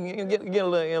 Get a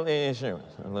little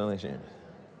insurance. A little insurance.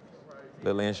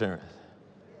 Little insurance.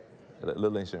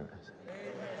 Little insurance.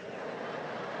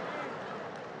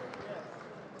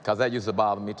 Because that used to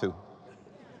bother me too.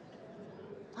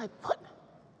 Like, what?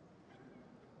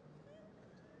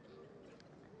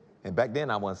 And back then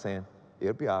I wasn't saying,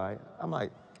 it'll be all right. I'm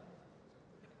like,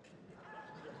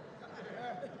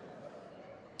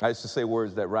 I used to say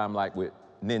words that rhyme like with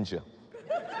ninja.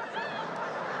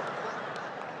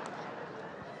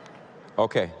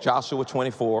 Okay, Joshua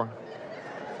 24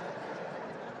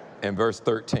 and verse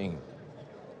 13.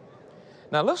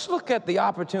 Now let's look at the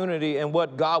opportunity and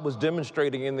what God was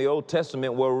demonstrating in the Old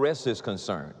Testament where rest is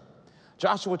concerned.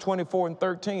 Joshua 24 and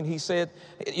 13, he said,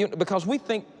 because we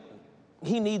think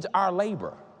he needs our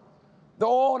labor.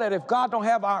 That if God don't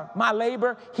have my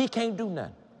labor, he can't do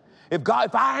nothing. If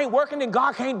I ain't working, then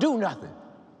God can't do nothing.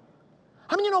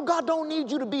 How many of you know God don't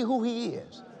need you to be who he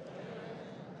is?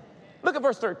 Look at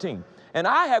verse 13. And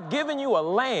I have given you a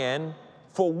land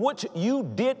for which you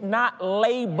did not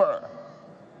labor.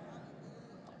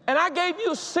 And I gave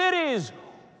you cities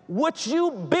which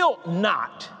you built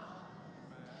not.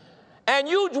 And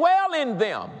you dwell in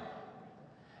them.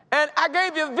 And I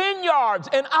gave you vineyards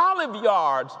and olive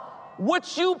yards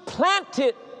which you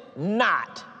planted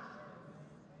not.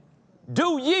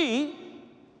 Do ye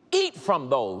eat from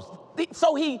those?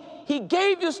 So he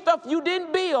gave you stuff you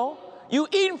didn't build. You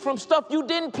eating from stuff you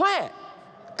didn't plant.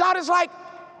 God is like,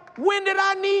 when did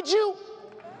I need you?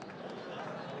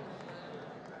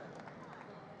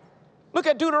 Look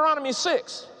at Deuteronomy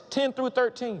 6, 10 through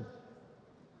 13.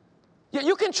 Yeah,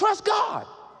 you can trust God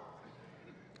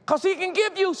because he can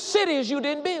give you cities you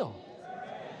didn't build.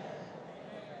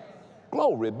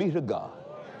 Glory be to God.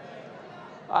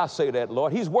 I say that,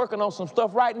 Lord. He's working on some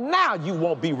stuff right now you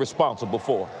won't be responsible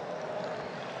for.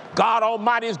 God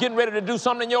Almighty is getting ready to do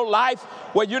something in your life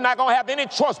where you're not going to have any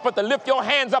choice but to lift your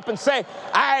hands up and say,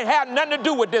 I ain't had nothing to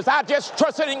do with this. I just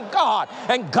trusted in God,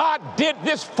 and God did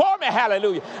this for me,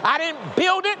 hallelujah. I didn't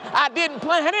build it. I didn't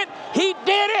plant it. He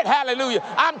did it, hallelujah.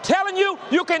 I'm telling you,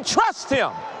 you can trust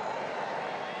him.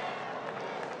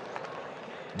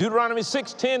 Deuteronomy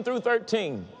 6, 10 through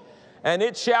 13. And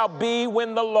it shall be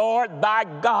when the Lord thy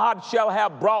God shall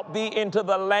have brought thee into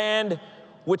the land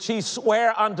which he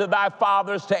sware unto thy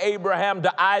fathers, to Abraham,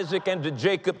 to Isaac, and to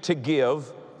Jacob to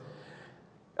give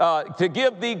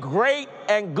thee great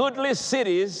and goodly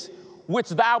cities which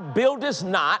thou buildest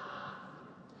not,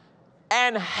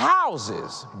 and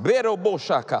houses.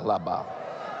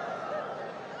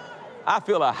 I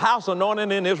feel a house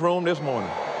anointing in this room this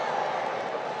morning.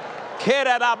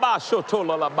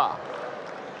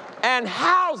 And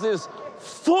houses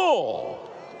full.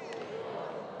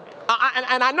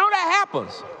 And I know that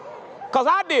happens because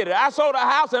I did it. I sold a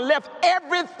house and left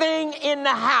everything in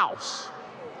the house.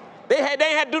 They ain't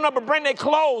had to do nothing but bring their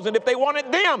clothes, and if they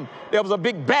wanted them, there was a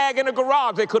big bag in the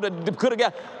garage they could have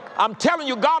got. I'm telling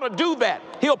you, God will do that.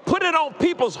 He'll put it on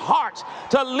people's hearts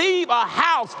to leave a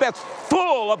house that's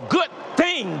full of good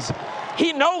things.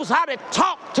 He knows how to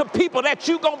talk to people that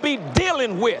you're going to be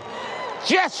dealing with.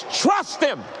 Just trust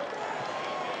him.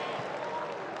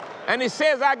 And he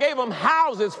says, I gave them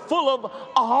houses full of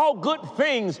all good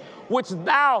things, which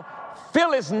thou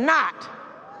fillest not.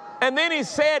 And then he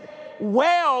said,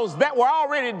 wells that were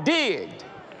already digged,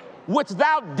 which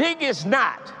thou diggest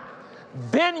not.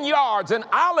 Vineyards and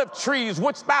olive trees,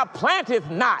 which thou plantest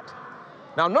not.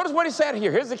 Now notice what he said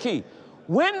here. Here's the key.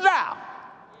 When thou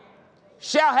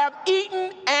shalt have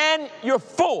eaten and you're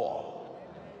full,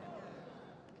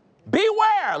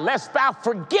 beware lest thou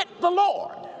forget the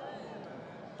Lord,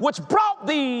 which brought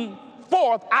thee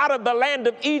forth out of the land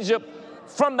of Egypt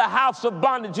from the house of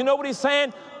bondage. You know what he's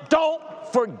saying? Don't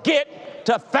forget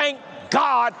to thank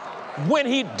God when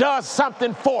he does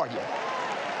something for you.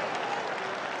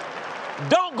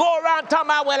 Don't go around talking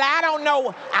about, well, I don't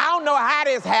know how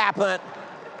this happened.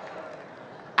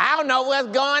 I don't know what's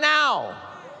going on.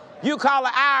 You call the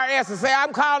IRS and say,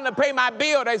 I'm calling to pay my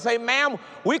bill. They say, ma'am,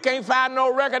 we can't find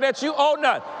no record that you owe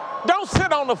nothing. Don't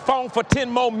sit on the phone for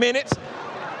 10 more minutes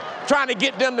trying to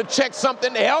get them to check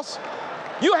something else.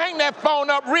 You hang that phone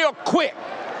up real quick.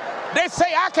 They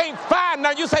say, I can't find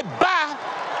nothing. You say, bye.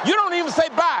 You don't even say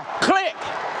bye. Click.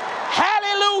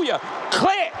 Hallelujah.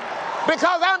 Click.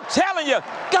 Because I'm telling you,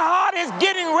 God is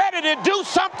getting ready to do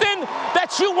something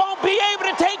that you won't be able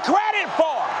to take credit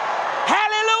for.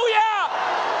 Hallelujah.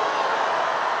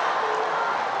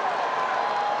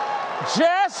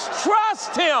 Just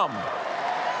trust him.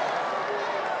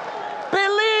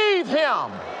 Believe him.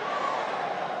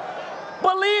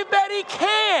 Believe that he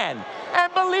can,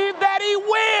 and believe that he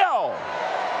will.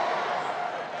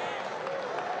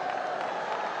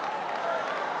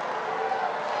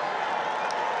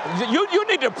 You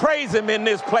need to praise him in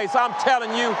this place. I'm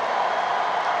telling you.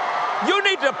 You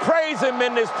need to praise him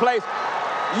in this place.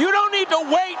 You don't need to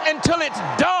wait until it's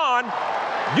done.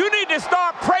 You need to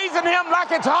start praising him like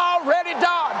it's already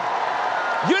done.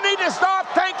 You need to start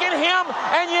thanking him,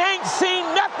 and you ain't seen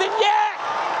nothing yet.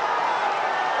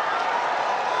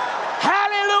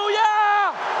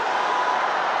 Hallelujah!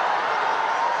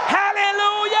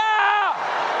 Hallelujah!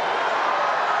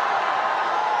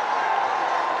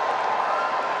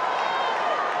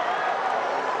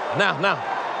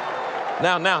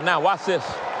 Now, watch this.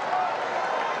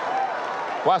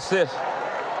 Watch this.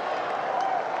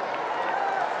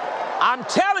 I'm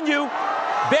telling you,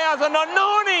 there's an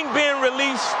anointing being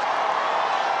released.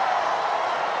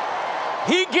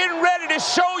 He getting ready to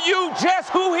show you just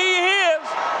who he is.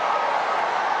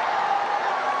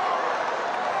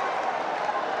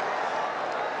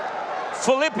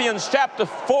 Philippians chapter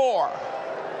 4,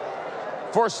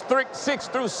 verse 6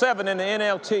 through 7 in the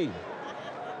NLT.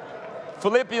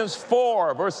 Philippians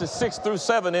 4, verses 6 through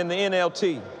 7 in the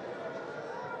NLT.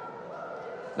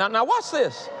 Now watch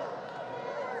this.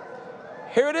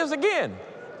 Here it is again.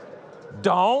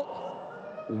 Don't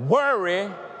worry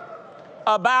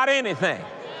about anything.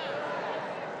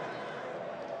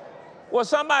 Well,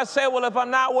 somebody said, well, if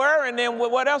I'm not worrying, then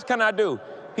what else can I do?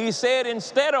 He said,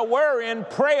 instead of worrying,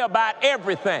 pray about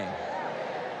everything.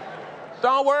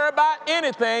 Don't worry about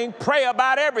anything, pray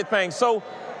about everything. So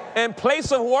in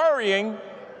place of worrying,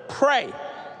 pray.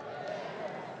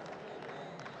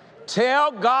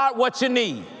 Tell God what you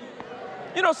need.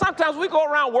 You know, sometimes we go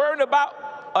around worrying about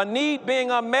a need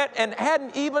being unmet and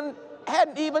hadn't even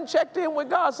checked in with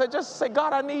God. So just say,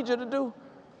 God, I need you to do.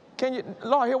 Can you,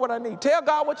 Lord, hear what I need. Tell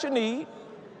God what you need.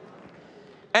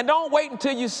 And don't wait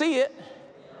until you see it.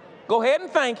 Go ahead and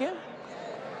thank him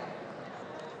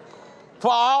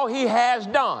for all he has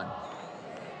done.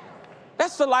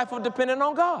 That's the life of depending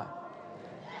on God.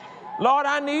 Lord,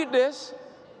 I need this.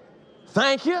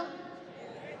 Thank you.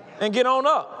 And get on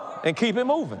up and keep it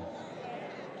moving.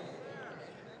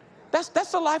 That's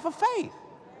the life of faith.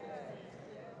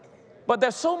 But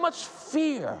there's so much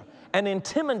fear and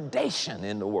intimidation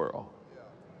in the world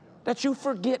that you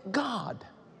forget God.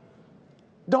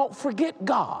 Don't forget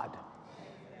God.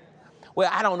 Well,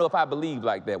 I don't know if I believe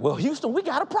like that. Well, Houston, we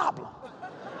got a problem.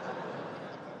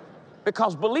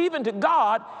 Because believing to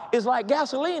God is like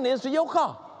gasoline is to your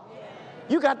car.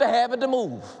 You got to have it to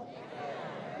move.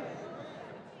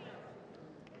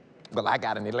 Well, I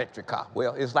got an electric car.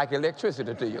 Well, it's like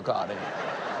electricity to your car then.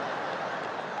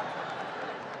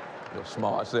 Your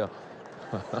smart self.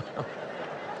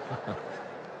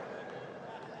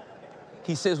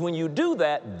 he says, when you do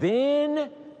that, then,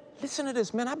 listen to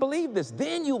this, man, I believe this,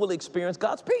 then you will experience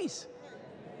God's peace.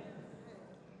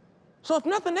 So if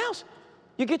nothing else,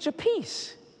 you get your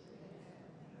peace.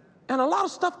 And a lot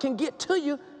of stuff can get to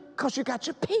you because you got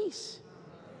your peace.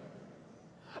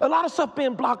 A lot of stuff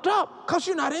being blocked up because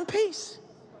you're not in peace.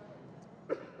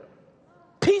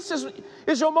 Peace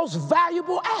is your most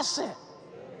valuable asset.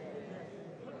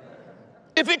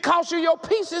 If it costs you your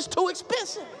peace, it's too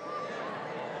expensive.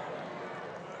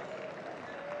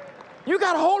 You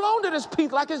got to hold on to this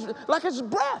peace like it's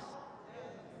breath.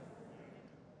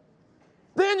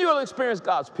 Then you'll experience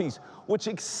God's peace, which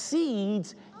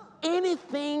exceeds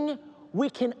anything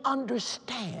we can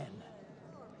understand.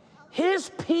 His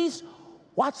peace,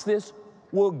 watch this,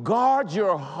 will guard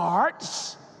your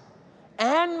hearts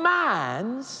and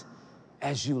minds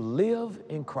as you live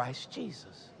in Christ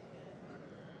Jesus.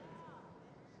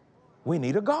 We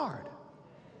need a guard,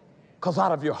 because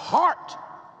out of your heart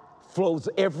flows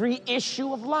every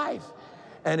issue of life.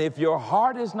 And if your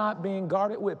heart is not being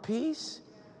guarded with peace,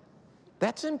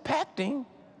 that's impacting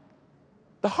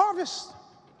the harvest.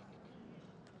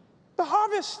 The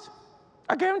harvest.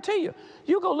 I guarantee you.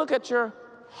 You go look at your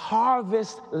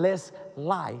harvestless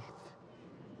life,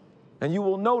 and you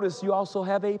will notice you also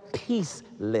have a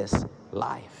peaceless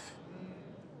life.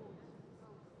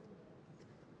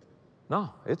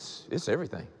 No, it's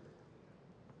everything.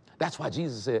 That's why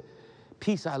Jesus said,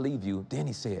 peace I leave you. Then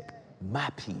he said, my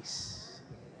peace.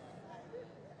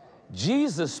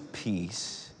 Jesus'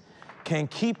 peace can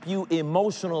keep you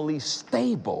emotionally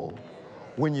stable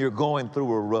when you're going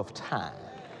through a rough time.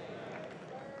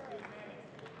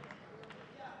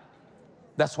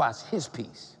 That's why it's his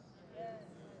peace.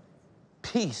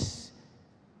 Peace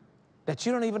that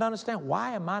you don't even understand.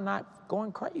 Why am I not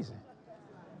going crazy?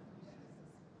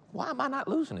 Why am I not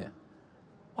losing it?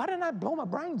 Why didn't I blow my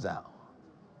brains out?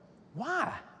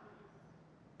 Why?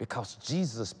 Because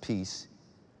Jesus' peace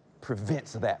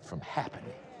prevents that from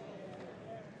happening.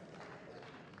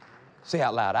 Say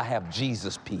out loud, I have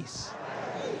Jesus' peace.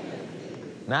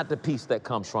 Not the peace that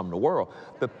comes from the world.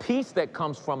 The peace that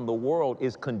comes from the world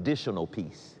is conditional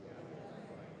peace.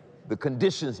 The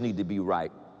conditions need to be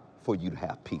right for you to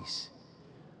have peace.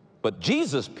 But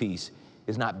Jesus' peace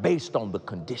is not based on the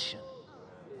condition.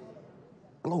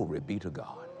 Glory be to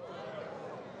God.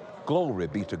 Glory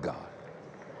be to God.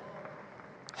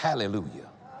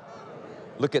 Hallelujah.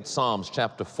 Look at Psalms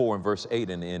chapter 4 and verse 8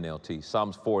 in the NLT.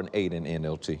 Psalms 4 and 8 in the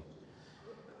NLT.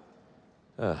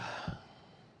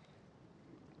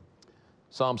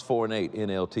 Psalms 4 and 8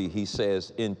 NLT, he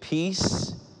says, in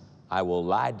peace I will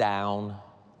lie down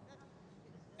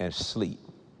and sleep.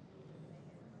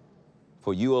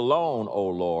 For you alone, O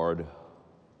Lord,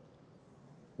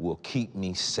 will keep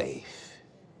me safe.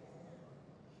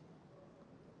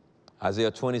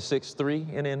 Isaiah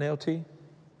 26:3 in NLT,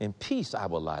 in peace I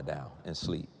will lie down and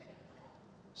sleep.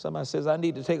 Somebody says, I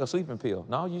need to take a sleeping pill.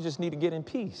 No, you just need to get in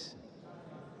peace.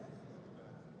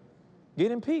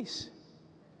 Get in peace.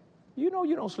 You know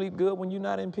you don't sleep good when you're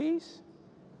not in peace.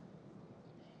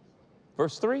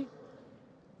 Verse 3,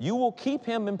 you will keep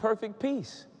him in perfect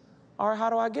peace. All right, how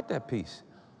do I get that peace?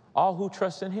 All who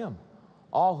trust in him,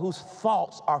 all whose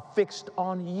thoughts are fixed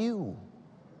on you.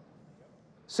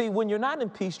 See, when you're not in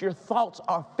peace, your thoughts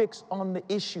are fixed on the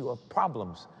issue of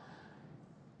problems.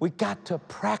 We got to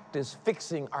practice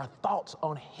fixing our thoughts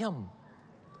on him.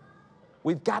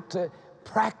 We've got to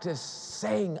practice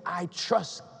saying, I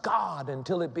trust God,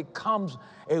 until it becomes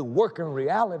a working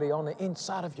reality on the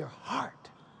inside of your heart.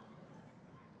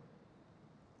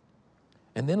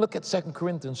 And then look at 2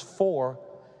 Corinthians 4,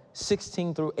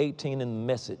 16 through 18 in the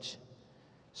Message.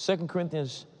 2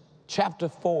 Corinthians chapter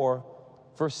 4,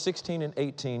 verse 16 and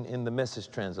 18 in the Message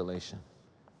translation.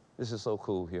 This is so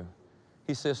cool here.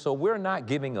 He says, so we're not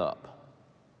giving up.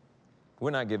 We're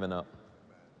not giving up.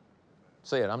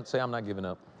 Say it. Say, I'm not giving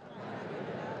up.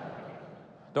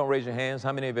 Don't raise your hands.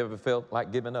 How many of you ever felt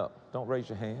like giving up? Don't raise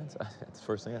your hands. That's the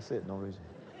first thing I said. Don't raise your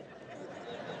hands.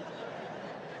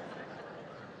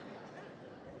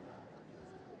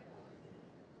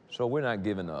 So we're not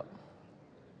giving up.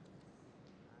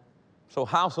 So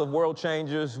House of World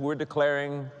Changers, we're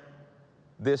declaring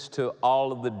this to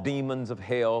all of the demons of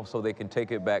hell so they can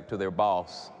take it back to their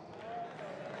boss.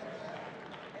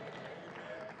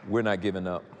 We're not giving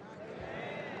up.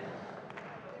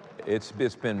 It's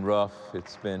been rough,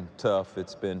 it's been tough,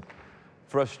 it's been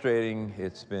frustrating,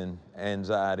 it's been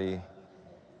anxiety,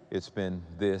 it's been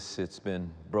this, it's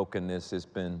been brokenness, it's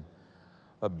been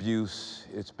abuse,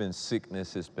 it's been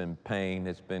sickness, it's been pain,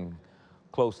 it's been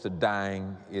close to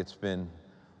dying, it's been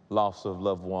loss of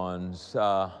loved ones.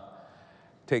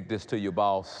 Take this to your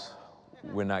boss.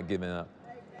 We're not giving up.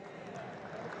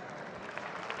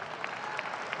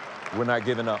 We're not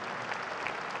giving up.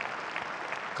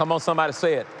 Come on, somebody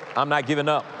say it. I'm not giving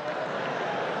up.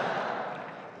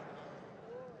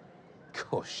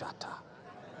 Koshata.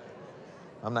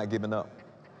 I'm not giving up.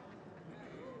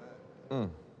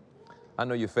 I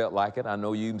know you felt like it. I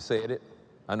know you even said it.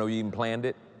 I know you even planned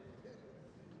it.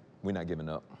 We're not giving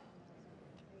up.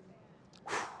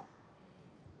 Whew.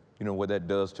 You know what that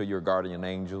does to your guardian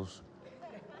angels?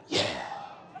 Yeah.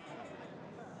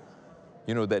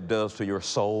 You know what that does to your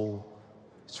soul?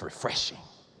 It's refreshing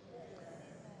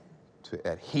to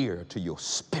adhere to your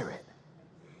spirit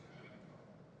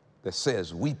that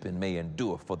says weeping may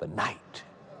endure for the night,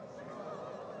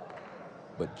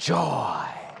 but joy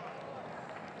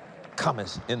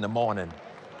cometh in the morning.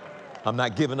 I'm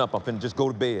not giving up. I'm finna just go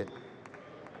to bed.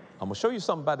 I'm gonna show you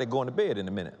something about that going to bed in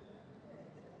a minute.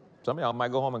 Some of y'all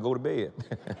might go home and go to bed.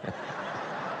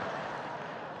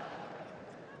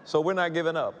 So we're not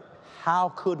giving up. How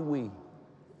could we?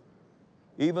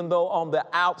 Even though on the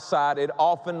outside it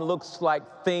often looks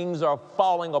like things are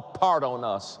falling apart on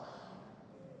us.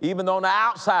 Even though on the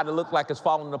outside it looks like it's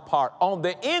falling apart, on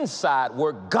the inside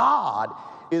where God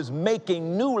is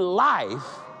making new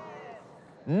life,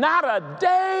 not a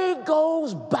day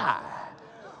goes by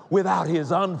without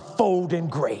his unfolding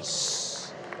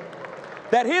grace.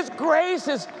 That his grace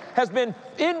has been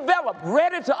enveloped,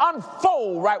 ready to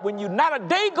unfold right when not a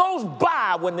day goes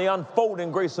by when the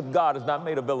unfolding grace of God is not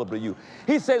made available to you.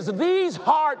 He says these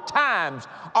hard times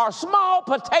are small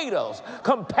potatoes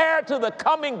compared to the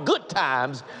coming good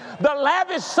times, the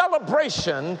lavish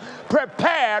celebration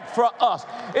prepared for us.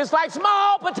 It's like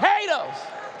small potatoes.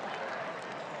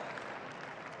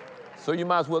 So you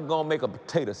might as well go and make a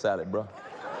potato salad, bro.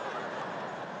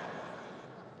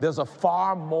 There's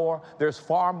far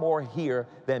more here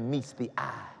than meets the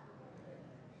eye.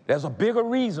 There's a bigger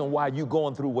reason why you're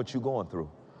going through what you're going through.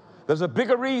 There's a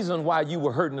bigger reason why you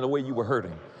were hurting the way you were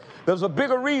hurting. There's a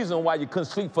bigger reason why you couldn't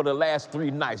sleep for the last 3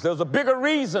 nights. There's a bigger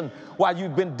reason why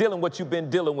you've been dealing what you've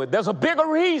been dealing with. There's a bigger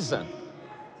reason,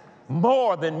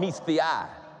 more than meets the eye.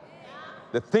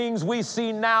 The things we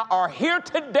see now are here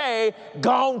today,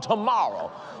 gone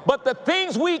tomorrow. But the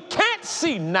things we can't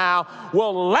see now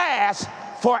will last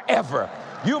forever.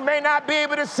 You may not be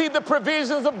able to see the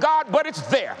provisions of God, but it's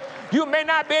there. You may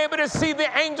not be able to see the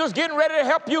angels getting ready to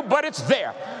help you, but it's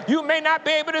there. You may not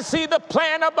be able to see the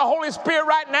plan of the Holy Spirit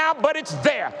right now, but it's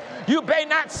there. You may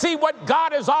not see what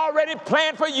God has already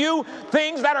planned for you,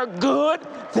 things that are good,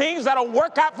 things that will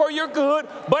work out for your good,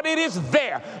 but it is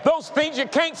there. Those things you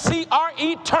can't see are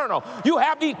eternal. You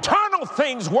have eternal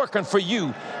things working for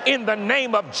you in the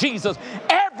name of Jesus.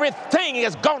 Everything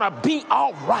is going to be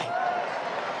all right.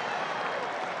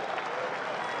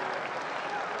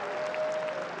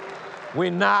 We're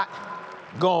not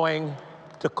going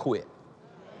to quit.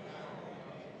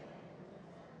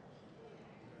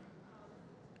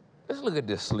 Let's look at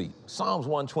this sleep. Psalms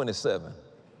 127,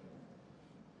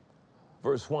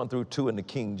 verse 1 through 2 in the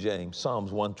King James.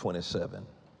 Psalms 127.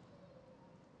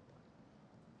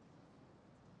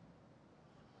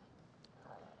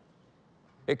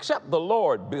 Except the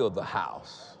Lord build the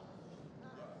house,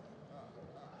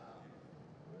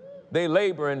 they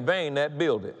labor in vain that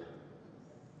build it,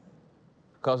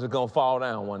 because it's going to fall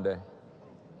down one day.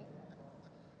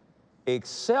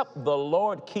 Except the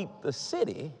Lord keep the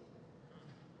city,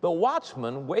 the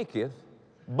watchman waketh,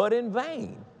 but in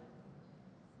vain.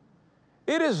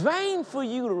 It is vain for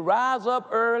you to rise up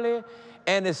early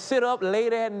and to sit up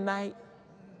late at night,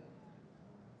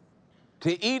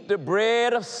 to eat the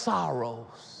bread of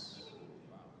sorrows.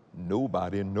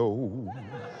 Nobody knows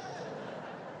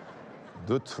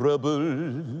the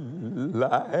trouble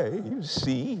I've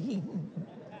seen.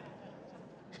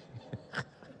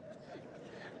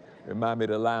 Remind me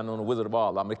of the line on the Wizard of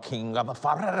Oz. I'm the king of the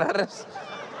forest.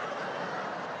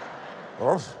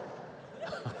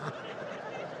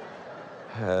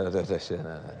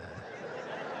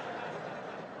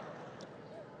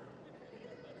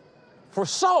 For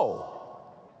so,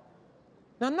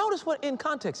 now notice what in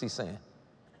context he's saying.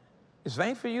 It's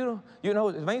vain for you to,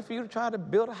 it's vain for you to try to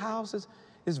build a house.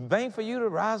 It's vain for you to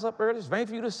rise up early. It's vain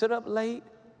for you to sit up late.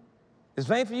 It's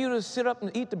vain for you to sit up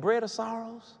and eat the bread of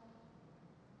sorrows.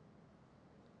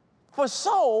 For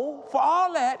so, for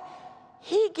all that,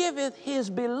 he giveth his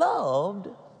beloved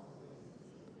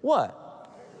what?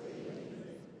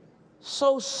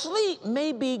 So sleep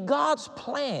may be God's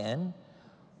plan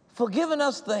for giving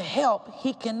us the help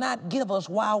he cannot give us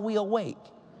while we awake.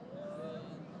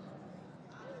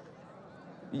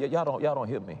 Y'all don't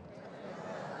hear me.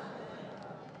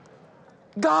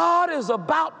 God is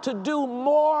about to do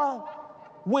more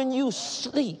when you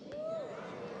sleep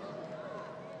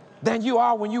than you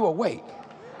are when you awake.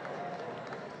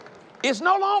 It's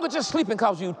no longer just sleeping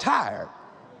because you're tired.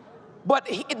 But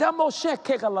I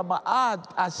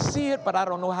see it, but I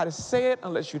don't know how to say it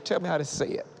unless you tell me how to say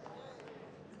it.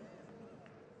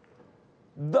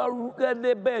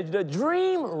 The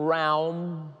dream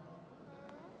realm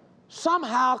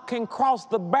somehow can cross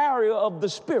the barrier of the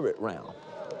spirit realm.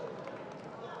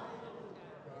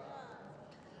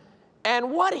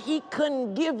 And what he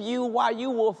couldn't give you while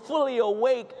you were fully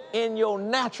awake in your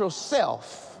natural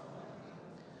self,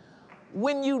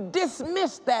 when you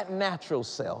dismissed that natural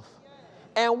self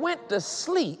and went to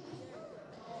sleep,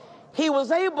 he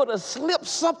was able to slip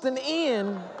something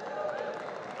in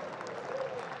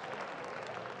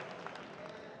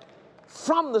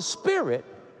from the spirit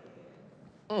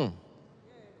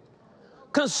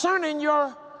concerning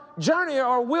your journey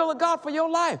or will of God for your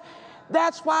life.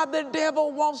 That's why the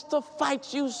devil wants to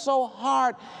fight you so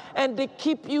hard and to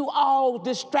keep you all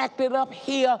distracted up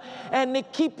here and to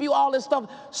keep you all this stuff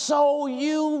so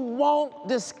you won't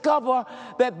discover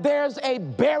that there's a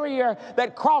barrier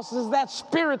that crosses that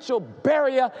spiritual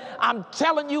barrier. I'm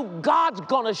telling you, God's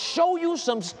going to show you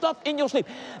some stuff in your sleep.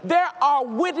 There are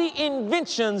witty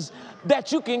inventions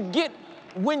that you can get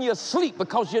when you sleep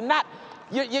because you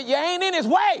ain't in his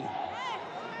way.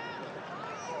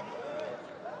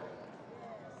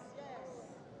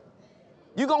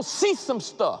 You're going to see some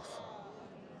stuff.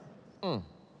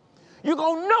 You're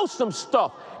going to know some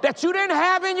stuff that you didn't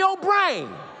have in your brain.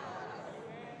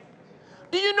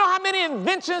 Do you know how many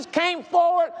inventions came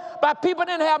forward by people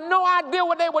that didn't have no idea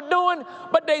what they were doing,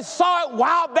 but they saw it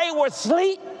while they were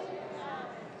asleep?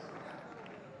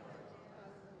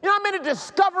 You know how many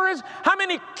discoveries, how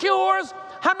many cures,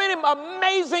 how many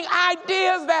amazing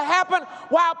ideas that happened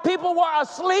while people were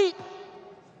asleep?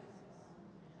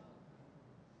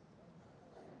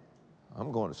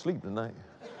 I'm going to sleep tonight.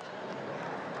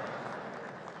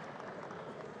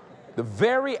 The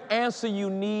very answer you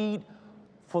need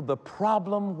for the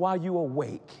problem while you're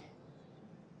awake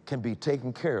can be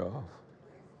taken care of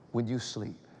when you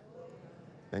sleep.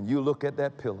 And you look at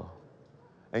that pillow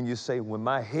and you say, when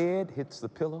my head hits the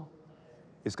pillow,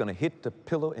 it's going to hit the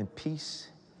pillow in peace,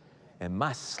 and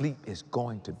my sleep is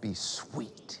going to be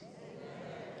sweet.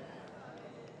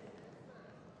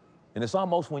 And it's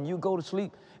almost when you go to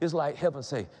sleep, it's like heaven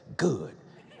say, good.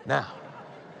 Now,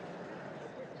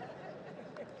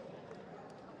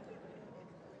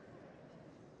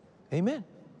 amen.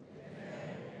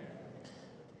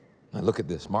 Now look at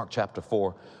this, Mark chapter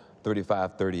 4,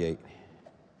 35, 38.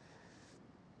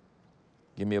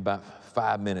 Give me about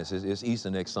 5 minutes. It's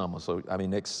Easter next summer,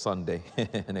 next Sunday,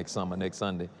 next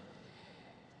Sunday.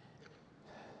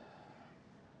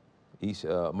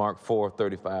 Mark 4,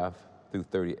 35 through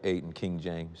 38 in King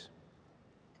James.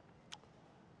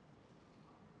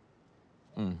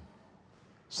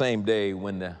 Same day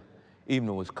when the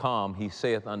evening was come, he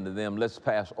saith unto them, let's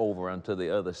pass over unto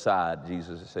the other side,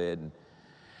 Jesus said.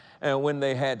 And when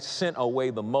they had sent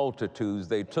away the multitudes,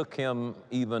 they took him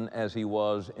even as he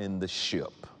was in the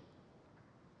ship.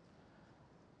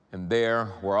 And there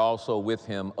were also with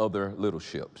him other little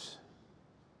ships.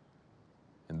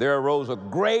 And there arose a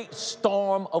great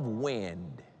storm of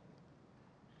wind,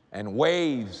 and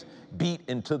waves beat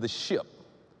into the ship,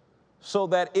 so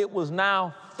that it was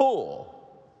now full.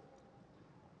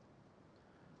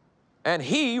 And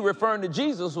he, referring to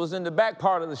Jesus, was in the back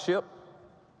part of the ship,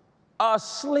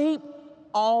 asleep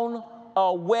on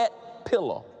a wet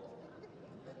pillow.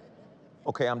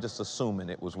 Okay, I'm just assuming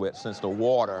it was wet since the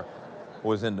water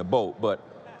was in the boat, but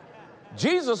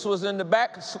Jesus was in the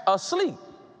back asleep.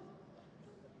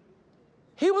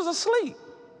 He was asleep.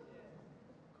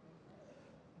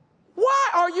 Why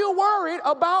are you worried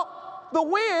about the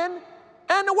wind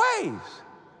and the waves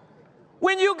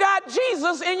when you got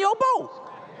Jesus in your boat?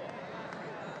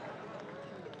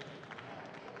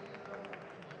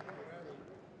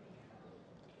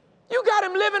 You got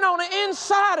him living on the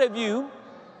inside of you,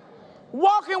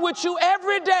 walking with you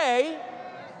every day,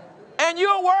 and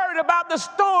you're worried about the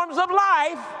storms of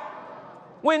life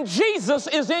when Jesus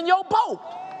is in your boat.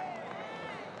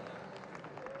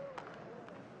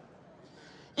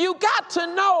 You got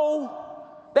to know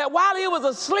that while he was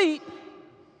asleep,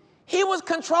 he was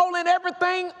controlling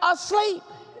everything asleep.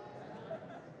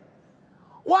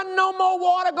 Wasn't no more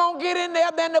water going to get in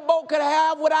there than the boat could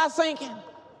have without sinking.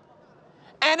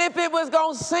 And if it was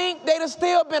going to sink, they'd have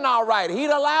still been all right. He'd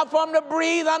allowed for them to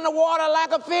breathe underwater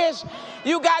like a fish.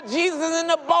 You got Jesus in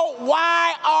the boat.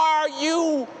 Why are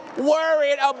you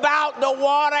worried about the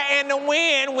water and the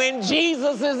wind when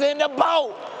Jesus is in the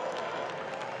boat?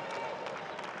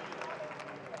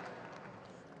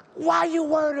 Why are you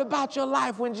worried about your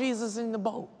life when Jesus is in the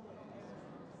boat?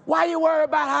 Why you worried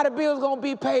about how the bill's going to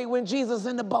be paid when Jesus is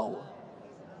in the boat?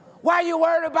 Why you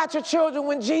worried about your children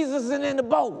when Jesus is in the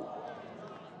boat?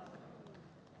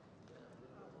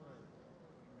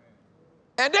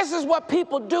 And this is what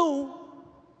people do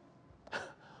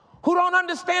who don't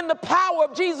understand the power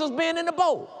of Jesus being in the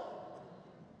boat.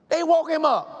 They woke him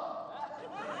up.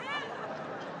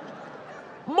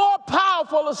 More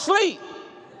powerful asleep.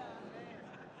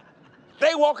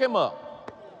 They woke him up.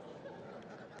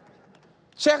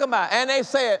 Check him out. And they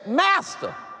said,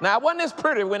 Master. Now, it wasn't this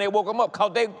pretty when they woke him up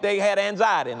because they had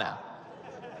anxiety now.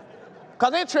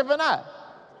 Because they're tripping out.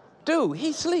 Dude,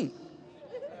 he sleep.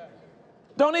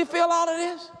 Don't he feel all of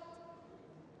this?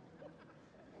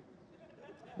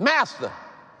 Master.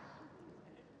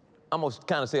 I'm going to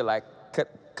kind of say it like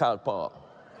College Park.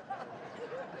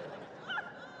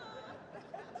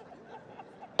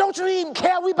 Don't you even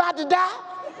care we about to die?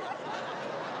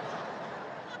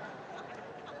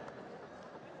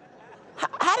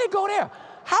 How did it go there?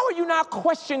 How are you now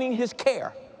questioning his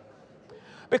care?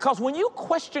 Because when you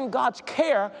question God's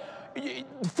care,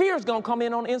 fear is going to come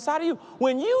in on the inside of you.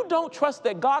 When you don't trust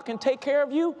that God can take care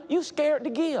of you, you're scared to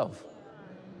give.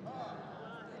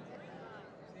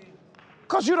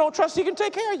 Because you don't trust he can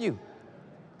take care of you.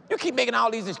 You keep making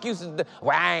all these excuses.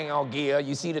 Well, I ain't gonna give.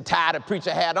 You see the tie the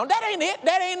preacher had on. That ain't it.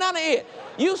 That ain't none of it.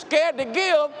 You scared to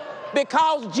give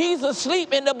because Jesus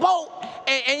sleep in the boat,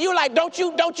 and you like, don't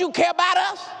you care about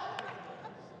us?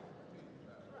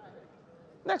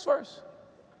 Next verse.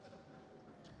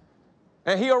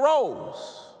 And he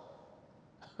arose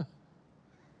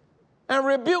and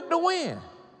rebuked the wind.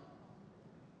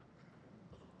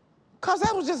 Because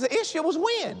that was just the issue. It was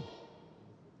wind.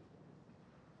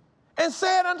 And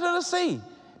said unto the sea,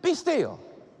 be still.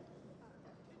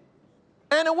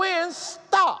 And the wind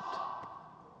stopped.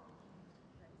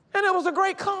 And it was a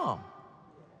great calm.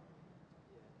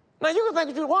 Now, you can think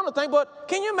what you want to think, but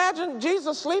can you imagine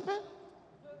Jesus sleeping?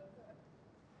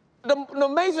 The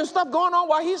amazing stuff going on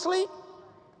while he sleep?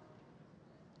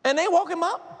 And they woke him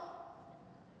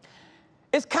up?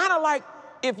 It's kind of like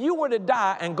if you were to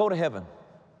die and go to heaven,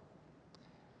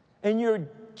 and you're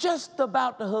just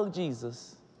about to hug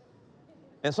Jesus,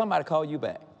 and somebody call you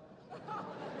back.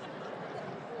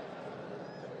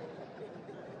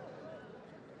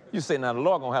 You say, now the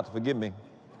Lord gonna have to forgive me,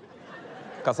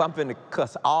 because I'm finna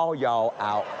cuss all y'all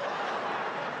out.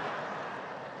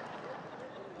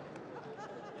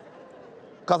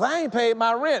 Because I ain't paid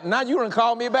my rent. Now you done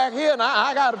called me back here, and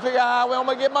I gotta figure out where I'm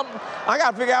gonna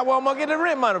get the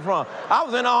rent money from. I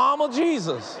was in the arm of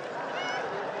Jesus.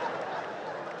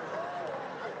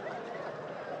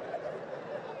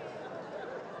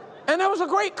 And there was a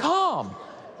great calm.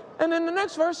 And in the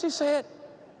next verse he said,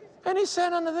 and he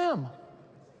said unto them,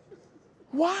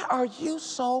 why are you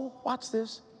so, watch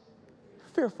this,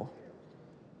 fearful?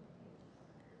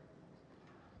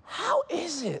 How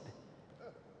is it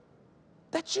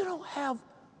that you don't have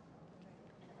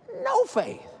no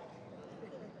faith?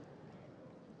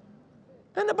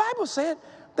 And the Bible said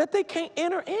that they can't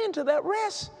enter into that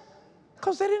rest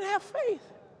because they didn't have faith.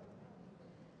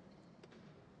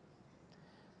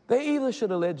 They either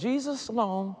should have let Jesus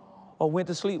alone or went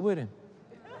to sleep with him.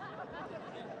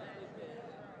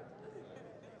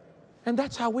 And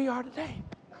that's how we are today.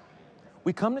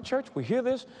 We come to church, we hear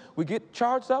this, we get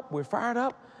charged up, we're fired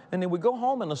up, and then we go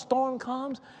home and a storm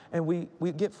comes and we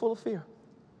get full of fear.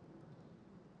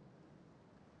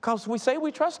 Because we say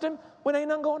we trust him when ain't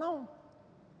nothing going on.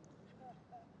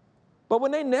 But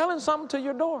when they nailing something to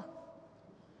your door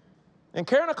and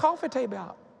carrying a coffee table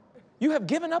out, you have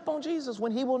given up on Jesus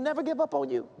when he will never give up on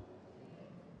you.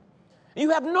 You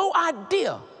have no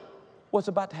idea what's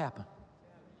about to happen.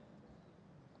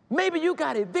 Maybe you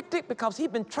got evicted because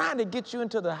he'd been trying to get you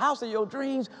into the house of your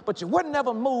dreams, but you wouldn't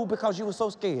ever move because you were so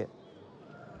scared.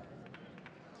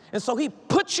 And so he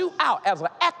put you out as an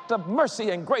act of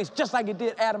mercy and grace, just like he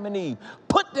did Adam and Eve.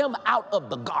 Put them out of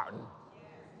the garden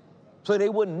so they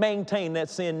wouldn't maintain that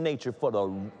sin nature for the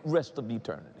rest of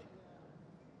eternity.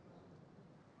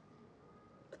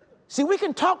 See, we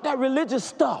can talk that religious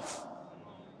stuff,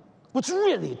 which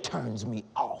really turns me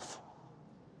off.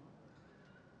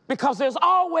 Because there's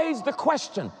always the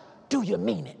question, do you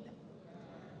mean it?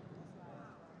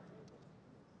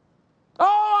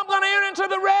 Oh, I'm going to enter into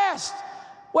the rest.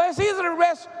 Well, it's easy to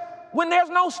rest when there's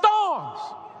no storms.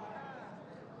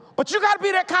 But you got to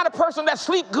be that kind of person that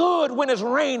sleep good when it's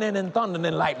raining and thundering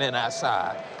and lightning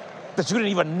outside. That you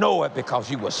didn't even know it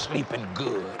because you were sleeping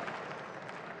good.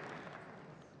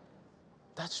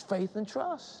 That's faith and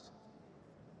trust.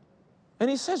 And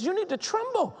he says you need to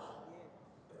tremble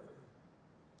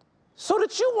so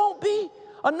that you won't be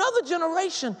Another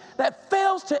generation that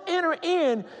fails to enter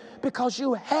in because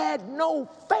you had no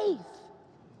faith.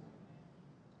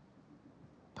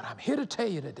 But I'm here to tell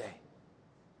you today,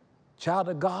 child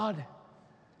of God,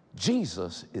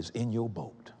 Jesus is in your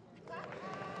boat.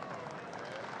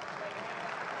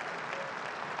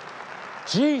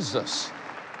 Jesus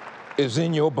is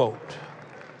in your boat.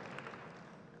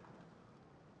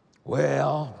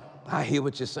 Well, I hear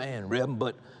what you're saying, Reverend,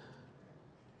 but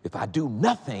if I do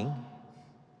nothing,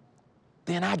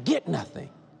 then I get nothing.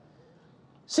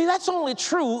 See, that's only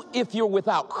true if you're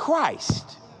without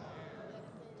Christ.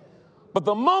 But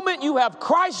the moment you have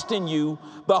Christ in you,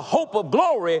 the hope of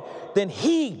glory, then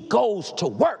he goes to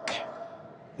work.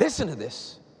 Listen to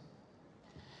this.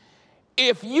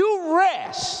 If you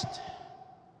rest,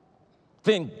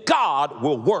 then God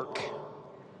will work.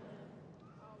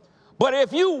 But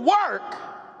if you work,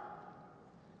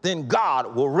 then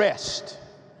God will rest.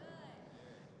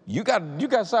 You got to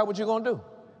decide what you're going to do.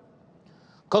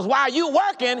 Because while you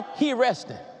working, he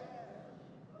resting.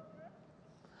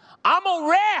 I'm going to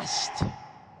rest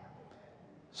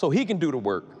so he can do the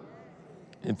work.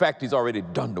 In fact, he's already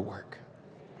done the work.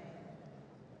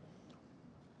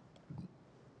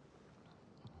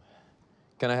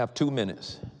 Can I have 2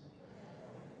 minutes?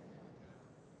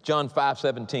 John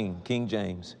 5:17, King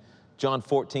James. John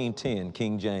 14:10,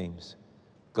 King James.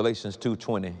 Galatians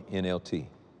 2:20, NLT.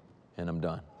 And I'm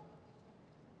done.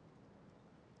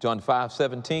 John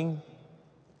 5:17.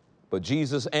 But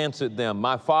Jesus answered them,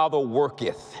 my Father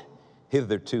worketh,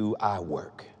 hitherto I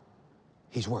work.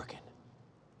 He's working.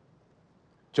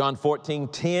 John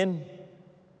 14:10.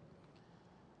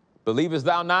 Believest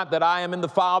thou not that I am in the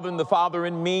Father, and the Father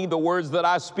in me? The words that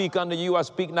I speak unto you, I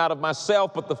speak not of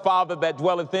myself, but the Father that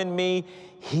dwelleth in me,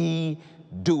 he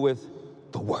doeth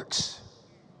the works.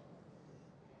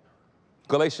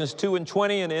 Galatians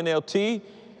 2:20 in NLT.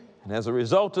 And as a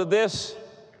result of this,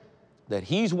 that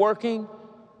he's working,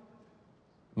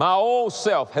 my old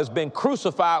self has been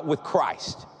crucified with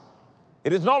Christ.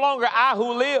 It is no longer I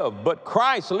who live, but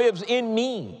Christ lives in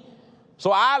me.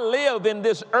 So I live in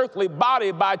this earthly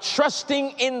body by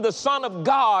trusting in the Son of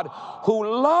God who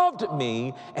loved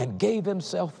me and gave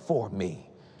himself for me.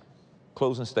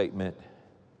 Closing statement.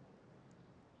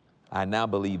 I now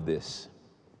believe this.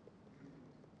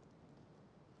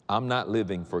 I'm not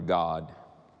living for God.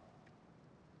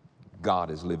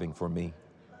 God is living for me.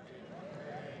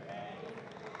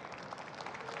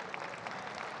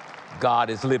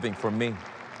 God is living for me.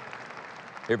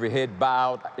 Every head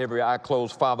bowed, every eye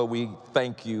closed. Father, we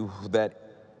thank you that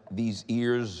these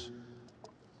ears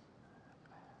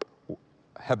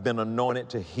have been anointed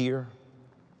to hear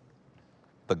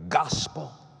the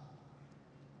gospel.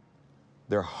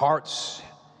 Their hearts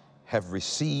have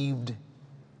received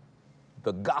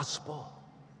the gospel.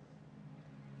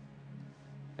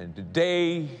 And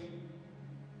today,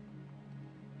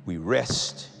 we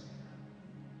rest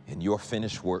in your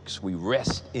finished works. We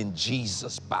rest in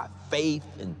Jesus by faith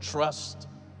and trust.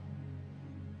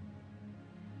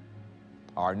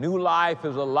 Our new life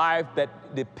is a life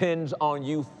that depends on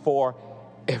you for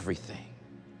everything.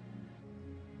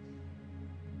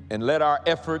 And let our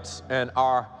efforts and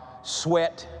our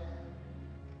sweat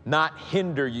not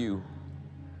hinder you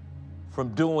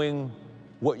from doing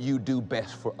what you do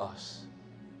best for us.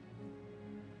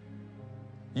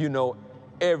 You know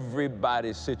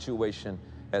everybody's situation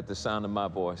at the sound of my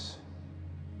voice.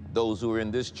 Those who are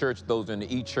in this church, those in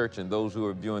the e-church, and those who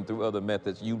are viewing through other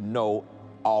methods, you know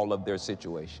all of their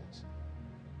situations.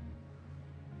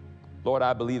 Lord,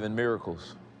 I believe in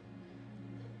miracles.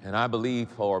 And I believe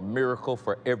for a miracle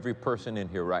for every person in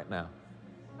here right now.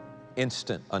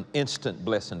 An instant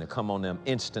blessing to come on them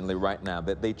instantly right now,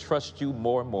 that they trust you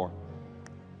more and more,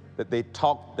 that they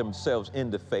talk themselves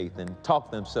into faith and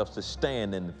talk themselves to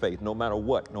stand in the faith. No matter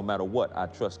what, I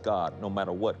trust God. No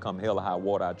matter what, come hell or high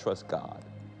water, I trust God.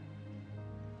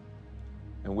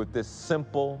 And with this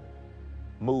simple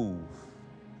move,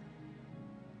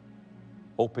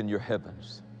 open your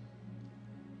heavens.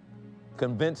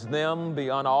 Convince them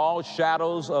beyond all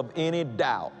shadows of any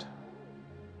doubt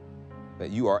that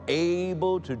you are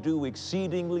able to do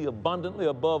exceedingly abundantly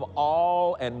above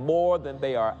all and more than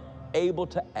they are able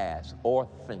to ask or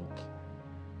think.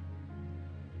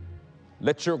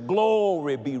 Let your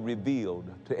glory be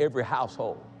revealed to every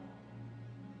household.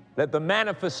 Let the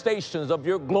manifestations of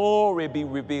your glory be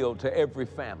revealed to every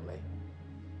family.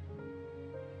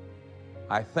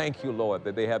 I thank you, Lord,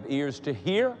 that they have ears to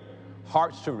hear,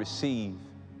 hearts to receive.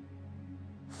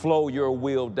 Flow your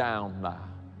will down now.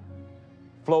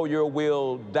 Flow your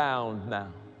will down now.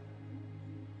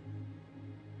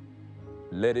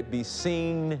 Let it be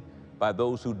seen by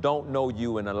those who don't know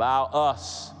you, and allow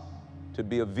us to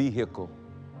be a vehicle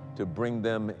to bring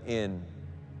them in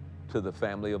to the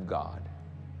family of God.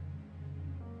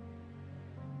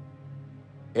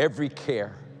 Every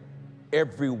care,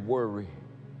 every worry,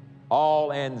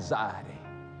 all anxiety,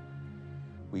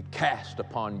 we cast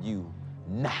upon you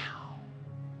now.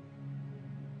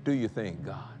 Do your thing,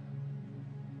 God.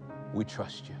 We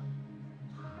trust you.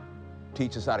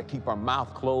 Teach us how to keep our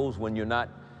mouth closed when you're not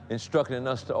instructing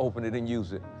us to open it and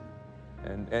use it.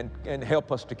 And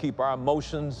help us to keep our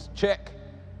emotions checked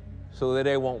so that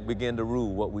they won't begin to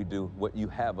rule what we do, what you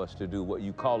have us to do, what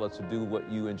you call us to do, what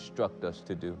you instruct us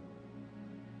to do.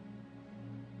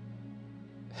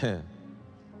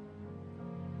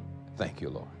 Thank you,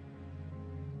 Lord.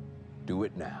 Do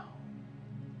it now.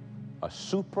 A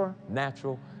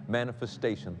supernatural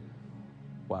manifestation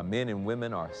while men and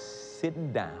women are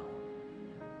sitting down.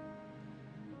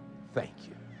 Thank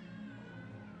you.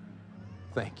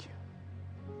 Thank you.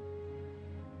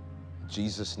 In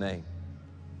Jesus' name.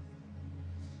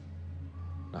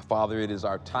 Now, Father, it is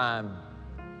our time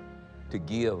to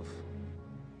give.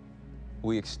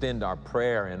 We extend our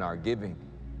prayer and our giving.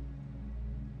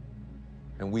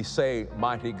 And we say,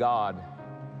 mighty God,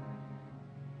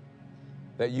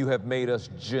 that you have made us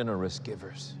generous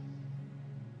givers.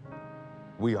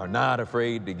 We are not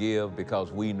afraid to give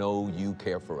because we know you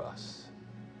care for us.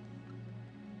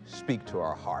 Speak to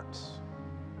our hearts.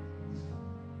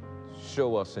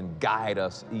 Show us and guide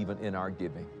us even in our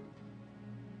giving.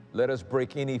 Let us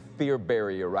break any fear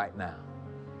barrier right now.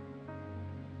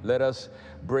 Let us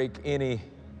break any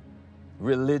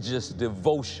religious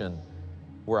devotion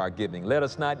where our giving. Let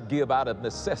us not give out of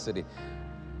necessity.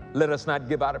 Let us not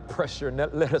give out of pressure.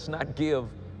 Let us not give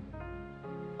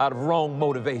out of wrong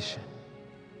motivation.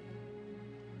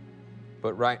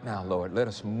 But right now, Lord, let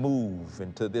us move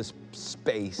into this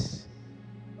space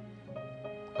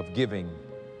of giving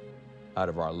out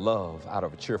of our love, out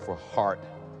of a cheerful heart,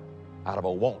 out of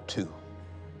a want to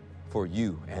for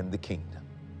you and the kingdom.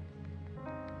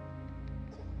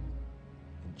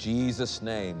 In Jesus'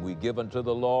 name, we give unto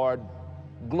the Lord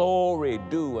glory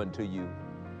due unto you.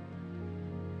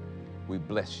 We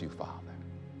bless you, Father.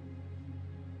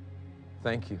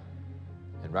 Thank you.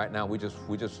 And right now, we just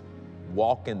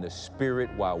walk in the Spirit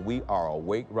while we are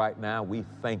awake right now. We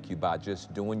thank you by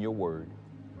just doing your word.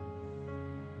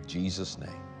 In Jesus' name.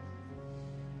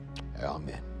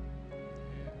 Amen.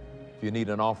 If you need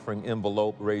an offering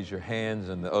envelope, raise your hands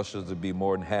and the ushers will be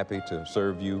more than happy to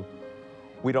serve you.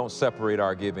 We don't separate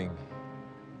our giving.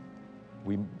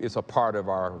 It's a part of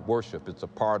our worship. It's a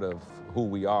part of who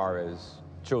we are as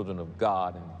children of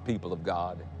God and people of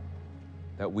God,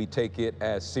 that we take it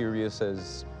as serious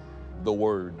as the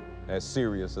word, as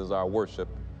serious as our worship,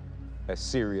 as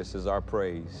serious as our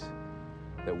praise,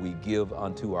 that we give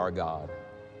unto our God.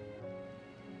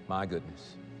 My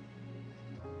goodness.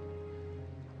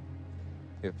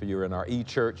 If you're in our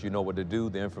e-church, you know what to do.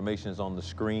 The information is on the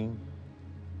screen.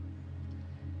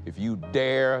 If you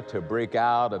dare to break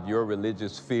out of your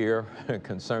religious fear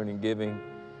concerning giving,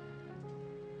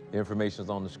 the information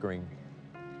is on the screen.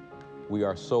 We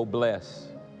are so blessed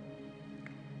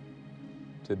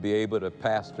to be able to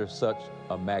pastor such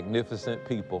a magnificent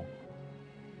people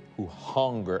who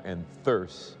hunger and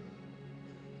thirst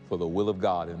for the will of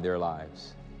God in their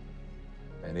lives.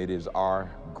 And it is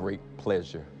our great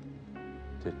pleasure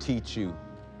to teach you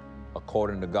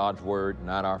according to God's word,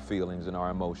 not our feelings and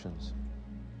our emotions,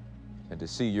 and to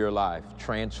see your life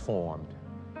transformed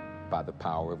by the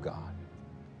power of God.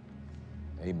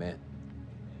 Amen.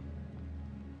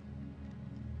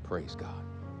 Praise God.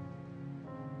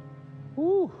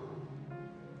 Woo.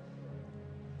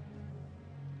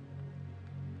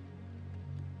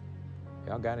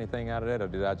 Y'all got anything out of that, or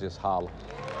did I just holler?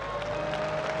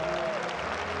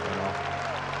 You know,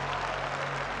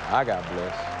 I got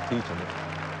blessed teaching it.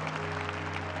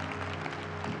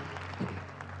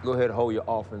 Go ahead and hold your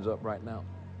offerings up right now.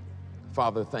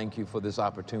 Father, thank you for this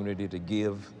opportunity to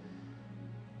give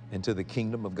into the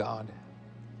kingdom of God.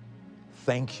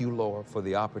 Thank you, Lord, for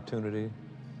the opportunity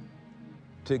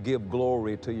to give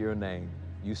glory to your name.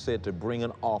 You said to bring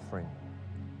an offering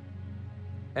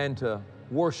and to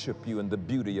worship you in the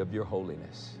beauty of your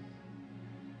holiness.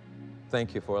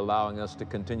 Thank you for allowing us to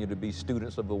continue to be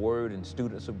students of the word and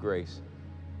students of grace.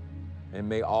 And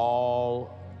may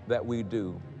all that we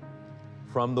do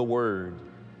from the word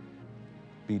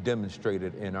be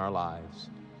demonstrated in our lives.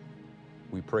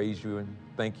 We praise you and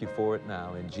thank you for it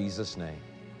now in Jesus' name.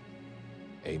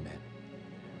 Amen.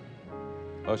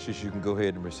 Ushers, you can go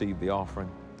ahead and receive the offering.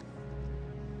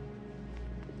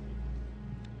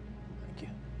 Thank you.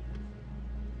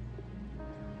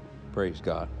 Praise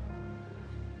God.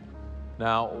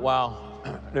 Now, while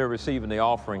they're receiving the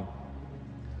offering,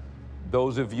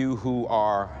 those of you who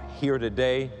are here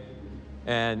today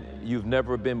and you've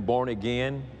never been born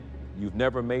again, you've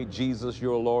never made Jesus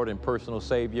your Lord and personal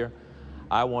Savior,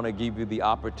 I want to give you the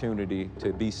opportunity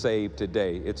to be saved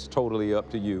today. It's totally up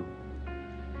to you.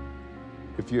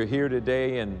 If you're here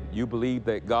today and you believe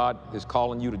that God is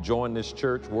calling you to join this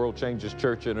church, World Changers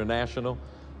Church International,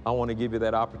 I want to give you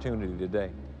that opportunity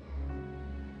today.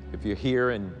 If you're here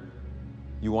and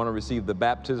you want to receive the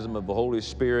baptism of the Holy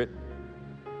Spirit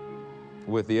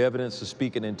with the evidence of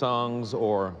speaking in tongues,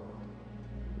 or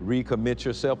recommit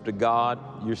yourself to God,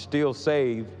 you're still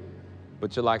saved,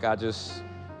 but you're like, I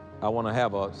want to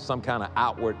have some kind of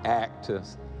outward act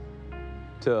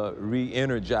to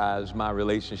re-energize my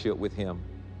relationship with Him.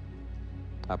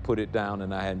 I put it down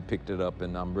and I hadn't picked it up,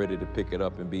 and I'm ready to pick it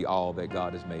up and be all that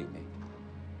God has made me.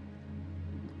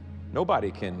 Nobody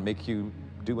can make you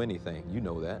do anything, you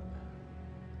know that.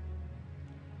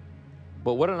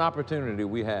 But what an opportunity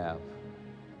we have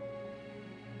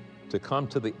to come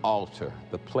to the altar,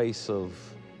 the place of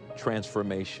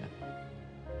transformation,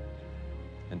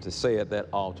 and to say at that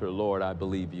altar, Lord, I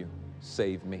believe you,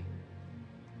 save me.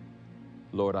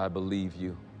 Lord, I believe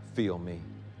you, fill me.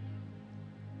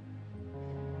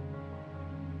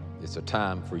 It's a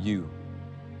time for you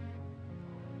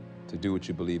to do what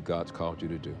you believe God's called you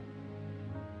to do.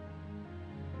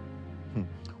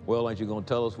 Well, aren't you going to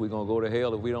tell us we're going to go to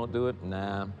hell if we don't do it?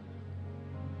 Nah. I'm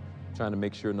trying to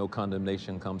make sure no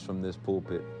condemnation comes from this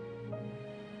pulpit.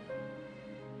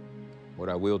 What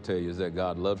I will tell you is that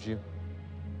God loves you,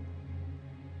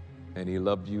 and He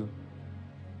loved you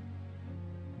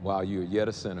while you're yet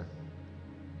a sinner,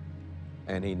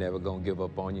 and He never going to give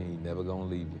up on you. He never going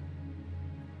to leave you.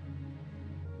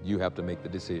 You have to make the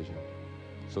decision.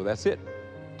 So that's it.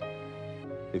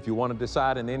 If you want to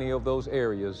decide in any of those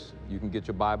areas, you can get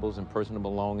your Bibles and personal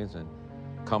belongings and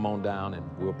come on down, and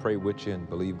we'll pray with you and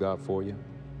believe God for you.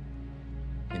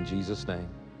 In Jesus' name.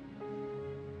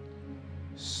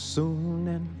 Soon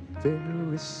and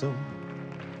very soon,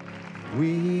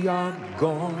 we are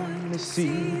going to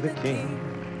see the King.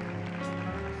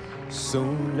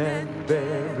 Soon and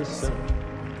very soon,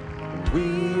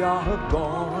 we are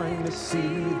going to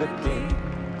see the King.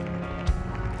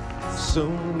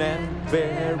 Soon and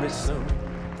very soon,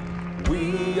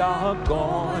 we are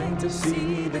going to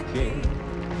see the King.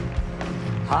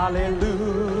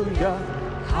 Hallelujah,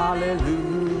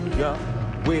 hallelujah,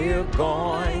 we're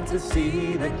going to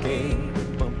see the King.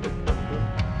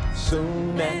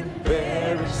 Soon and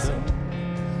very soon,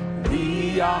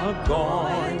 we are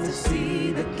going to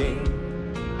see the King.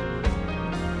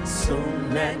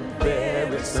 Soon and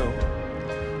very soon,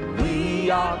 we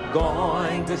are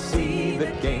going to see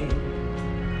the King.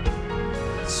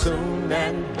 Soon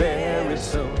and very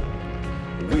soon,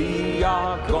 we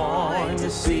are going to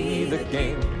see the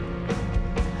King.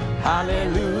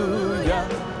 Hallelujah,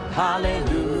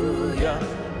 hallelujah,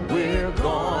 we're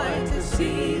going to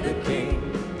see the King.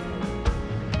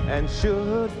 And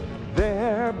should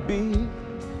there be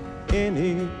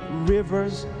any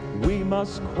rivers we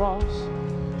must cross,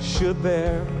 should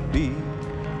there be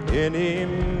any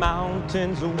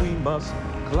mountains we must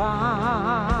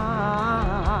climb,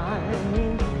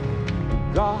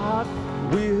 God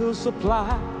will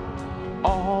supply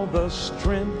all the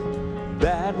strength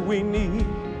that we need.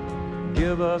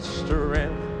 Give us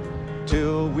strength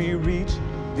till we reach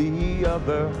the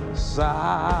other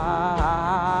side.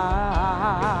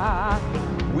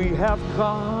 We have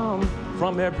come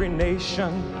from every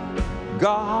nation.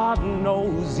 God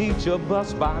knows each of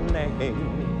us by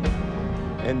name.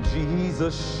 And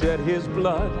Jesus shed His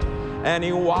blood, and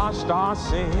He washed our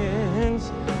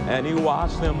sins, and He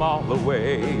washed them all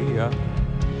away.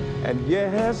 And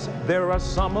yes, there are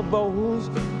some of those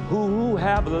who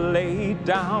have laid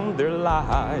down their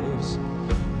lives,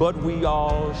 but we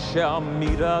all shall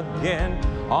meet again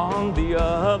on the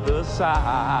other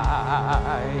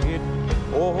side.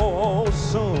 Oh,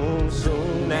 soon,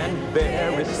 soon and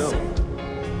very soon,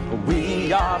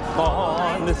 we are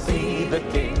going to see the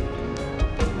King.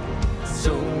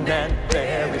 Soon and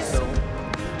very soon,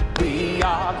 we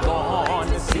are going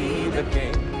to see the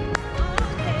King.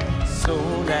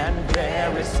 Soon and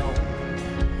very soon,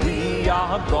 we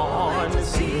are going to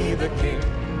see the King.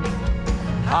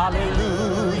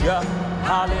 Hallelujah,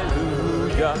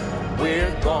 hallelujah,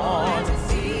 we're going to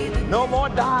see the King. No more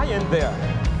dying there,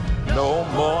 no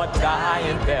more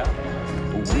dying there.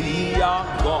 We are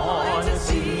going to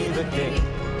see the King.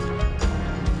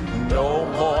 No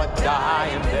more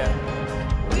dying there.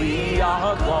 We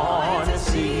are going to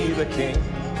see the King.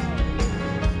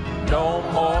 No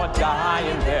more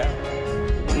dying there.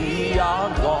 We are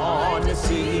going to to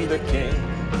see the King.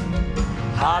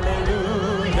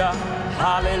 Hallelujah,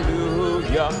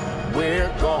 hallelujah, we're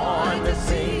going to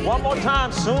see. One more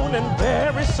time, soon and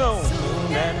very soon.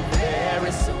 Soon and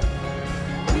very soon,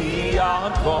 we are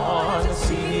going to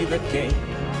see the King.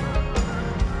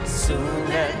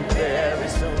 Soon and very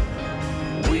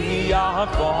soon, we are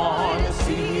going to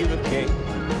see the King.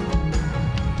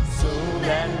 Soon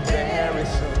and very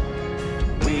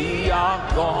soon, we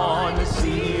are going to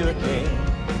see the King.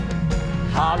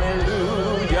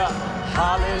 Hallelujah,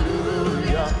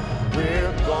 hallelujah,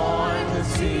 we're going to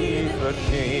see the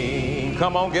King.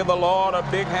 Come on, give the Lord a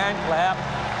big hand clap.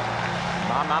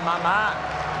 My.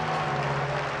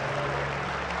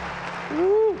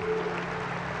 Woo.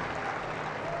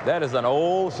 That is an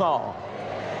old song,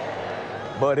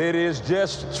 but it is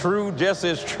just as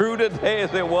true today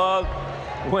as it was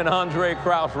when Andre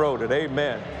Crouch wrote it.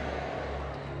 Amen.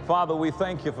 Father, we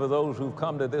thank you for those who've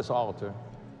come to this altar,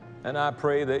 and I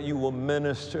pray that you will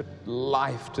minister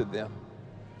life to them,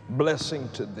 blessing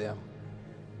to them,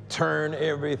 turn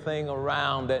everything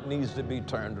around that needs to be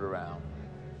turned around,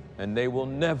 and they will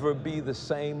never be the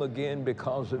same again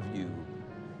because of you.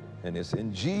 And it's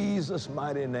in Jesus'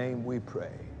 mighty name we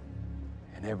pray.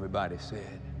 And everybody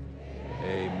said,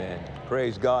 amen.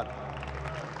 Praise God.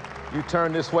 You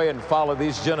turn this way and follow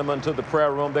these gentlemen to the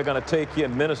prayer room. They're going to take you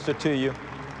and minister to you,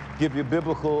 give you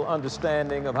biblical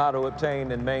understanding of how to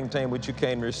obtain and maintain what you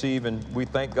can receive. And we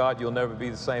thank God you'll never be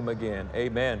the same again.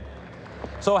 Amen.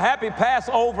 So happy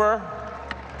Passover.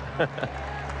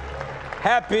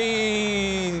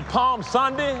 Happy Palm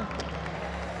Sunday.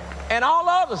 And all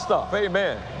other stuff.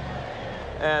 Amen.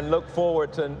 And look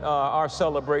forward to our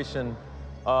celebration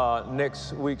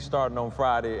next week starting on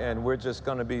Friday. And we're just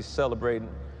going to be celebrating,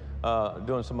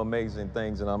 doing some amazing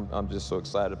things. And I'm just so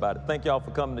excited about it. Thank y'all for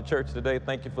coming to church today.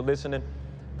 Thank you for listening.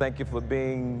 Thank you for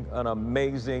being an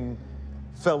amazing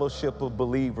fellowship of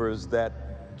believers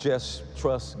that just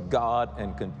trust God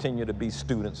and continue to be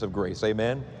students of grace.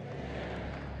 Amen.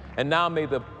 And now may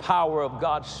the power of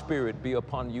God's Spirit be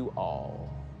upon you all.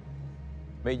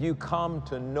 May you come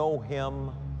to know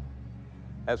him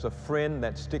as a friend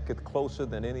that sticketh closer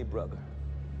than any brother.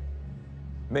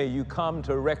 May you come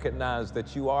to recognize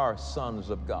that you are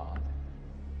sons of God.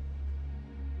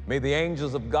 May the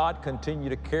angels of God continue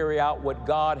to carry out what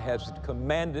God has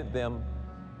commanded them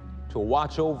to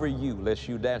watch over you, lest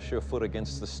you dash your foot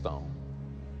against the stone.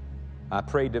 I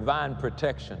pray divine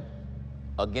protection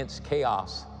against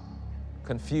chaos,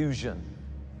 confusion,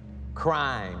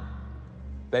 crime,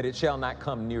 that it shall not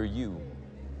come near you.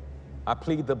 I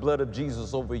plead the blood of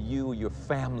Jesus over you, your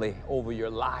family, over your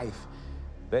life,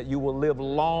 that you will live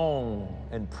long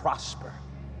and prosper.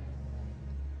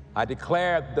 I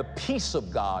declare the peace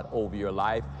of God over your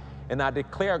life, and I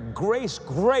declare grace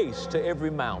to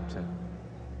every mountain,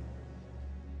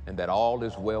 and that all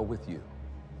is well with you.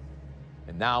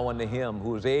 And now unto him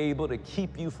who is able to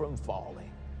keep you from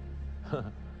falling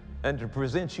and to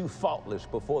present you faultless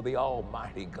before the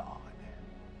Almighty God,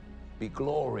 be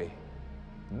glory,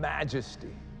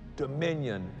 majesty,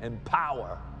 dominion, and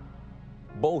power,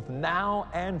 both now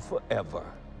and forever.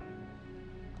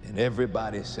 And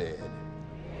everybody said,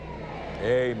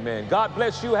 amen. God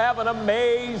bless you. Have an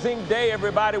amazing day,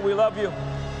 everybody. We love you.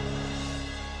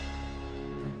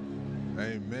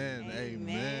 Amen,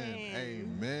 amen,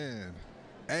 amen,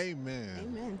 amen,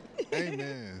 Amen.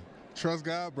 amen. Trust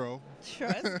God, bro.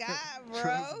 Trust God, bro.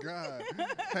 Trust God.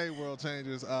 Hey, World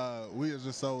Changers, we are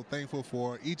just so thankful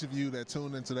for each of you that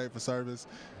tuned in today for service.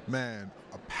 Man,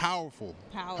 a powerful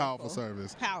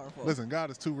service. Powerful. Listen, God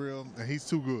is too real and he's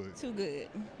too good. Too good.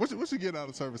 What you get out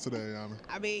of service today, Yana?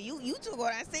 I mean, you took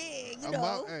what I said, you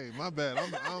know. My bad.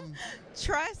 I'm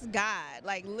Trust God.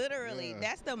 Like, literally, Yeah.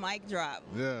 that's the mic drop.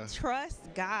 Yeah.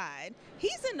 Trust God.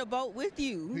 He's in the boat with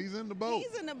you. He's in the boat.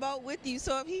 He's in the boat with you.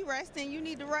 So if he resting, you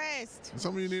need to rest.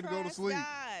 Some of you need to go to Trust sleep.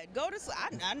 God. Go to sleep.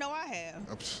 I know I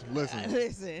have. Listen,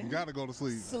 Listen. you gotta go to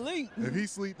sleep. Sleep. If he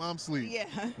sleep, I'm sleep. Yeah.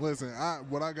 Listen,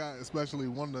 what I got, especially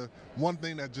one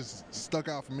thing that just stuck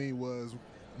out for me was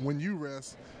when you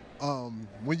rest.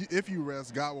 If you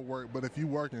rest, God will work. But if you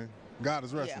working, God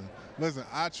is resting. Yeah. Listen,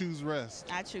 I choose rest.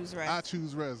 I choose rest. I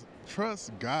choose rest.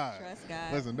 Trust God. Trust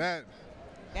God. Listen,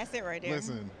 That's it right there.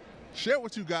 Listen, Share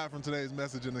what you got from today's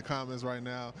message in the comments right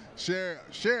now. Share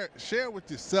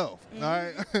with yourself. All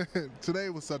right. Today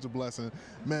was such a blessing,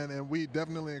 man, and we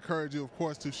definitely encourage you, of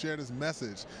course, to share this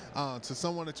message to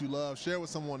someone that you love. Share with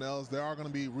someone else. There are going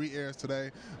to be re-airs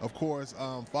today, of course,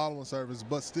 following service,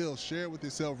 but still share it with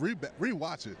yourself.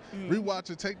 Rewatch it. Rewatch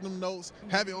it. Take them notes.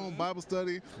 Have your own Bible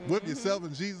study with yourself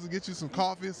and Jesus. Get you some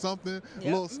coffee, something, a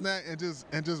little snack, and just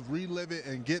relive it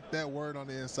and get that word on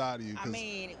the inside of you. I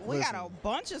mean, we got a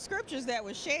bunch of scriptures that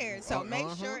was shared, so make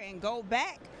sure and go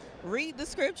back, read the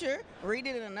scripture, read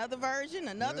it in another version,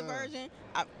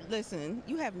 listen,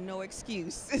 you have no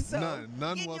excuse. So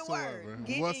none get whatsoever.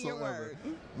 Get in your word.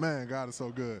 Man, God is so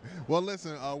good. Well,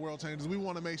 listen, World Changers, we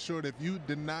want to make sure that if you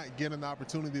did not get an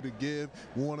opportunity to give,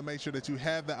 we want to make sure that you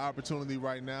have the opportunity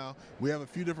right now. We have a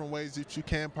few different ways that you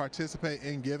can participate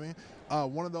in giving.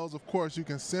 One of those, of course, you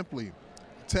can simply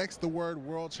text the word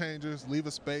World Changers, leave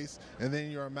a space, and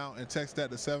then your amount, and text that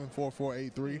to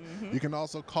 74483. You can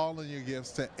also call in your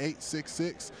gifts to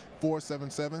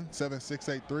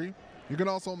 866-477-7683. You can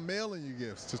also mail in your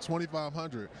gifts to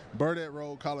 2500 Burdett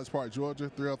Road, College Park, Georgia,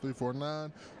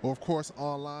 30349, or of course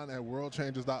online at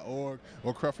worldchangers.org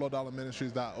or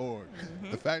creflo-ministries.org.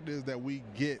 The fact is that we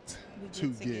get to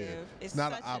give. It's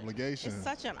not an obligation. It's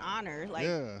such an honor. Like,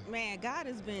 man, God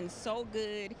has been so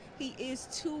good. He is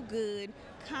too good,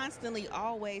 constantly,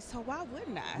 always. So why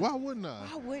wouldn't I? Why wouldn't I?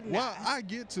 Why wouldn't Well, I? I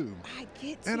get to. I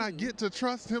get to. And I get to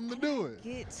trust him to do it.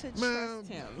 Get to Man, trust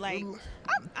him. Like,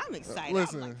 I'm excited.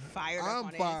 Listen, I'm like fired up I'm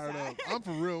on the fired inside. up. I'm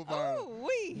for real fired up.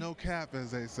 Ooh-wee. No cap, as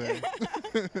they say.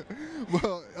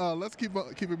 Well, let's keep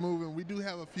it moving. We do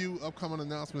have a few upcoming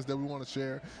announcements that we want to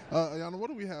share. Yana, what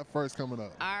do we have first coming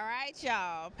up? All right,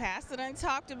 y'all. Pastor done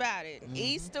talked about it.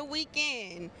 Easter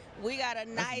weekend. We got a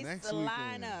nice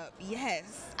lineup.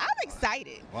 Yes. I'm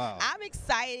excited. Wow. I'm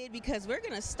excited because we're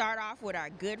going to start off with our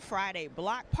Good Friday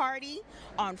block party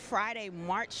on Friday,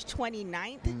 March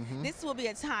 29th. This will be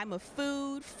a time of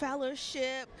food,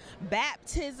 fellowship,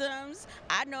 baptisms.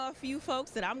 I know a few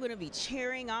folks that I'm going to be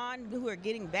cheering on who are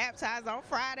getting baptized on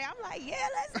Friday. I'm like, yeah,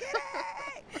 let's get it.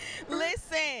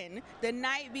 Listen, the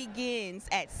night begins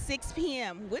at 6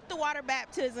 p.m. with the water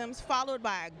baptisms, followed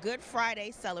by a Good Friday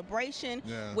celebration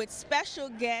with special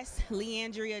guest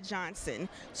Leandria Johnson.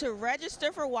 To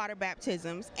register for water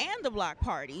baptisms and the block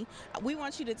party, we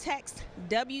want you to text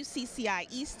WCCI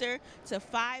Easter to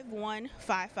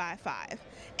 51555.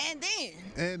 And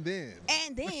then,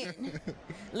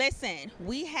 listen,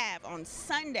 we have on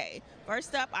Sunday,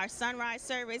 first up, our sunrise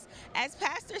service. As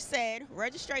Pastor said,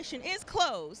 registration is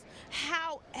closed.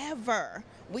 However,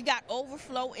 we got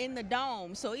overflow in the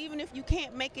dome. So even if you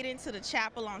can't make it into the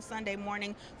chapel on Sunday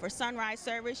morning for sunrise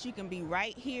service, you can be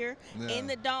right here in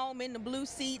the dome, in the blue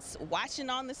seats, watching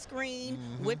on the screen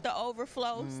with the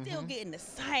overflow, still getting the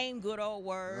same good old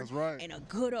word and a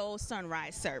good old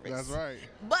sunrise service. That's right.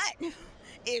 But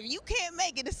if you can't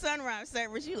make it to sunrise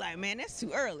service, you're like, man, that's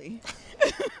too early.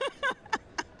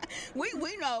 we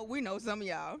know some of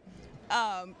y'all.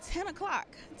 10 o'clock.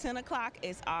 10 o'clock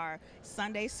is our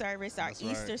Sunday service, our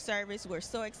Easter service. We're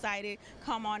so excited.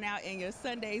 Come on out in your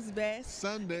Sunday's best.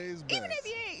 Sunday's best. Even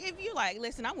if you like,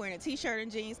 listen, I'm wearing a t-shirt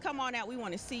and jeans. Come on out. We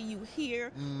want to see you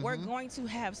here. We're going to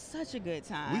have such a good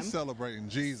time. We celebrating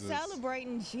Jesus.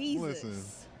 Celebrating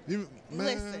Jesus.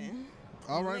 Listen.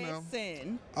 All right now.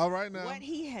 All right now. What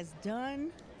he has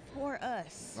done for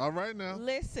us. All right now.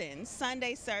 Listen,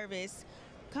 Sunday service.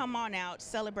 Come on out,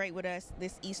 celebrate with us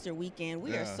this Easter weekend.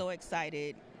 We are so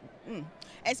excited.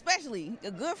 Especially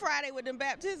a Good Friday with them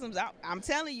baptisms. I'm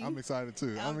telling you. I'm excited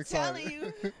too. I'm excited. telling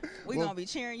you. We're going to be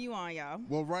cheering you on, y'all.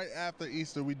 Well, right after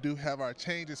Easter, we do have our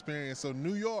change experience. So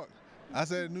New York. I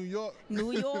said New York.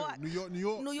 New York. New York, New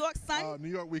York. New York, son. New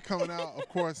York, we coming out, of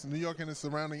course, New York and the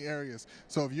surrounding areas.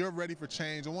 So if you're ready for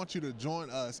change, I want you to join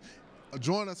us.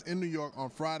 Join us in New York on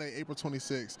Friday, April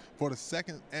 26th for the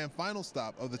second and final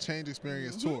stop of the Change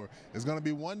Experience Tour. It's going to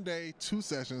be 1 day, 2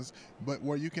 sessions, but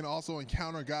where you can also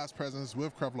encounter God's presence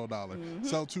with Creflo Dollar.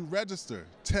 So to register,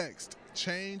 text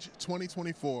Change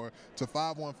 2024 to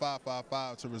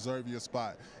 51555 to reserve your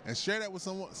spot, and share that with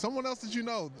someone else that you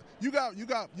know. You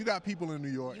got people in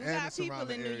New York and the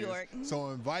surrounding areas. So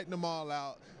invite them all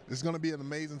out. It's going to be an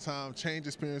amazing time. Change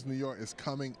Experience New York is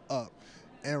coming up.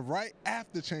 And right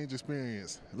after Change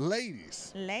Experience,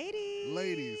 ladies,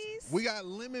 we got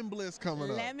Lemon Bliss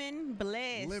coming up. Lemon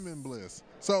Bliss. Lemon Bliss.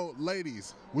 So,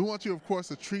 ladies, we want you, of course,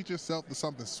 to treat yourself to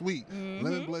something sweet.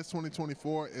 Lemon Bliss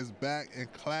 2024 is back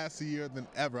and classier than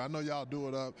ever. I know y'all do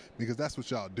it up because that's what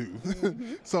y'all do.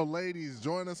 So, ladies,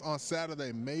 join us on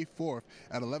Saturday, May 4th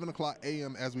at 11 o'clock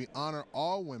a.m. as we honor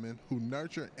all women who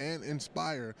nurture and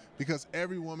inspire, because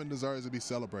every woman deserves to be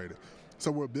celebrated. So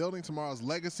we're building tomorrow's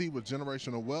legacy with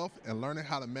generational wealth and learning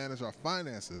how to manage our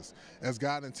finances as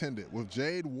God intended with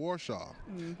Jade Warshaw.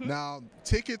 Now,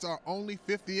 tickets are only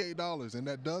 $58, and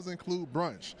that does include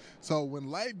brunch. So when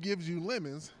life gives you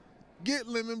lemons, get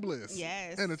Lemon Bliss.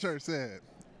 Yes. And the church said,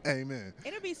 amen.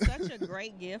 It'll be such a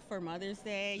great gift for Mother's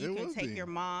Day. You It can would take be. your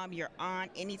mom, your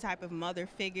aunt, any type of mother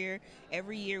figure.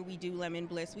 Every year we do Lemon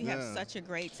Bliss. We have Yeah. such a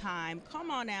great time. Come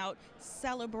on out,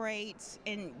 celebrate,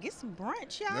 and get some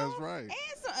brunch, y'all. That's right.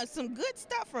 And some good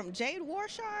stuff from Jade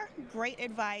Warshaw. Great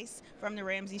advice from The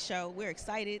Ramsey Show. We're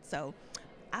excited, so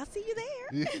I'll see you there.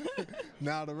 Yeah.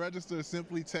 Now, to register,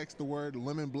 simply text the word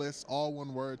Lemon Bliss, all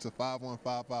one word, to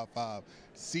 51555.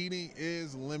 Seating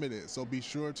is limited, so be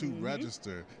sure to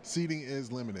register. Seating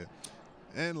is limited.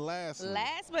 And lastly,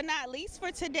 Last but not least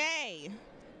for today,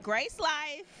 Grace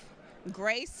Life.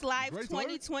 Grace Life Grace Life?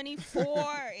 2024.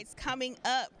 It's coming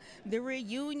up. The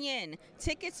reunion.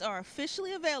 Tickets are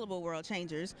officially available, World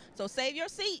Changers. So save your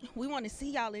seat. We want to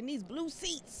see y'all in these blue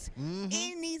seats.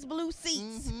 In these blue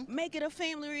seats. Make it a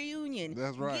family reunion.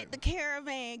 That's right. Get the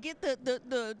caravan. Get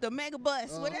the mega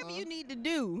bus. Whatever you need to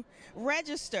do.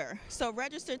 Register. So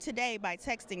register today by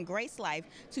texting Grace Life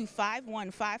to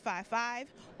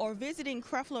 51555 or visiting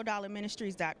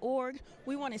CrefloDollarMinistries.org.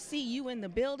 We want to see you in the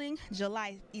building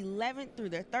July 11th through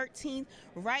the 13th,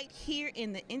 right here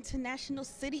in the International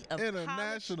City of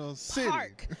International College City.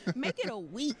 Park. Make it a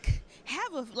week.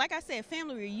 Have a, like I said,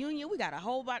 family reunion. We got a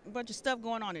whole bunch of stuff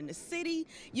going on in the city.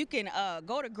 You can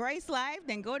go to Grace Life,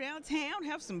 then go downtown,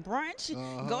 have some brunch,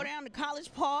 go down to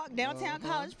College Park, downtown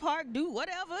College Park, do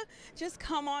whatever. Just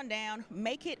come on down.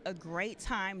 Make it a great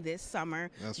time this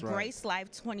summer. That's right. Grace Life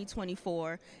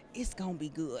 2024. It's gonna be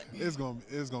good. It's gonna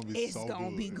be It's so gonna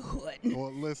good. be good.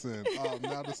 Well, listen,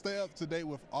 now to stay up to date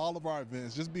with all of our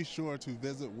events, just be sure to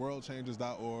visit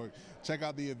worldchangers.org. Check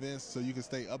out the events so you can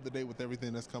stay up to date with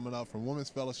everything that's coming up from women's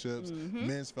fellowships,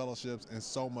 men's fellowships, and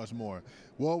so much more.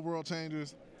 Well, World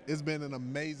Changers, it's been an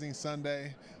amazing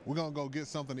Sunday. We're gonna go get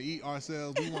something to eat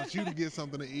ourselves. We want you to get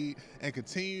something to eat and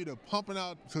continue to pump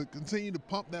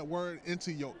that word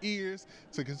into your ears,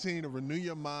 to continue to renew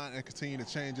your mind and continue to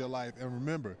change your life. And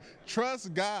remember,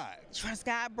 trust God. Trust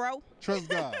God, bro. Trust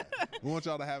God. We want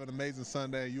y'all to have an amazing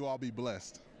Sunday. You all be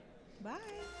blessed. Bye.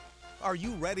 Are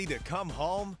you ready to come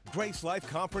home? Grace Life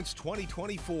Conference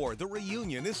 2024, the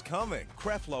reunion is coming.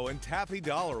 Creflo and Taffy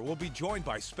Dollar will be joined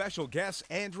by special guests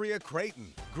Andrea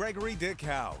Creighton, Gregory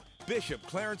Dickow, Bishop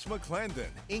Clarence McClendon,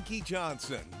 Inky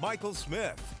Johnson, Michael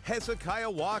Smith, Hezekiah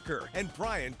Walker, and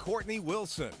Brian Courtney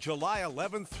Wilson, July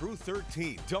 11th through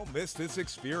 13th. Don't miss this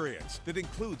experience that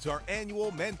includes our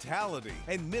annual Mentality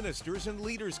and Ministers and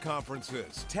Leaders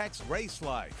Conferences. Text Grace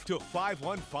Life to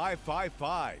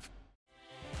 51555.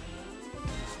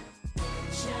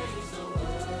 Change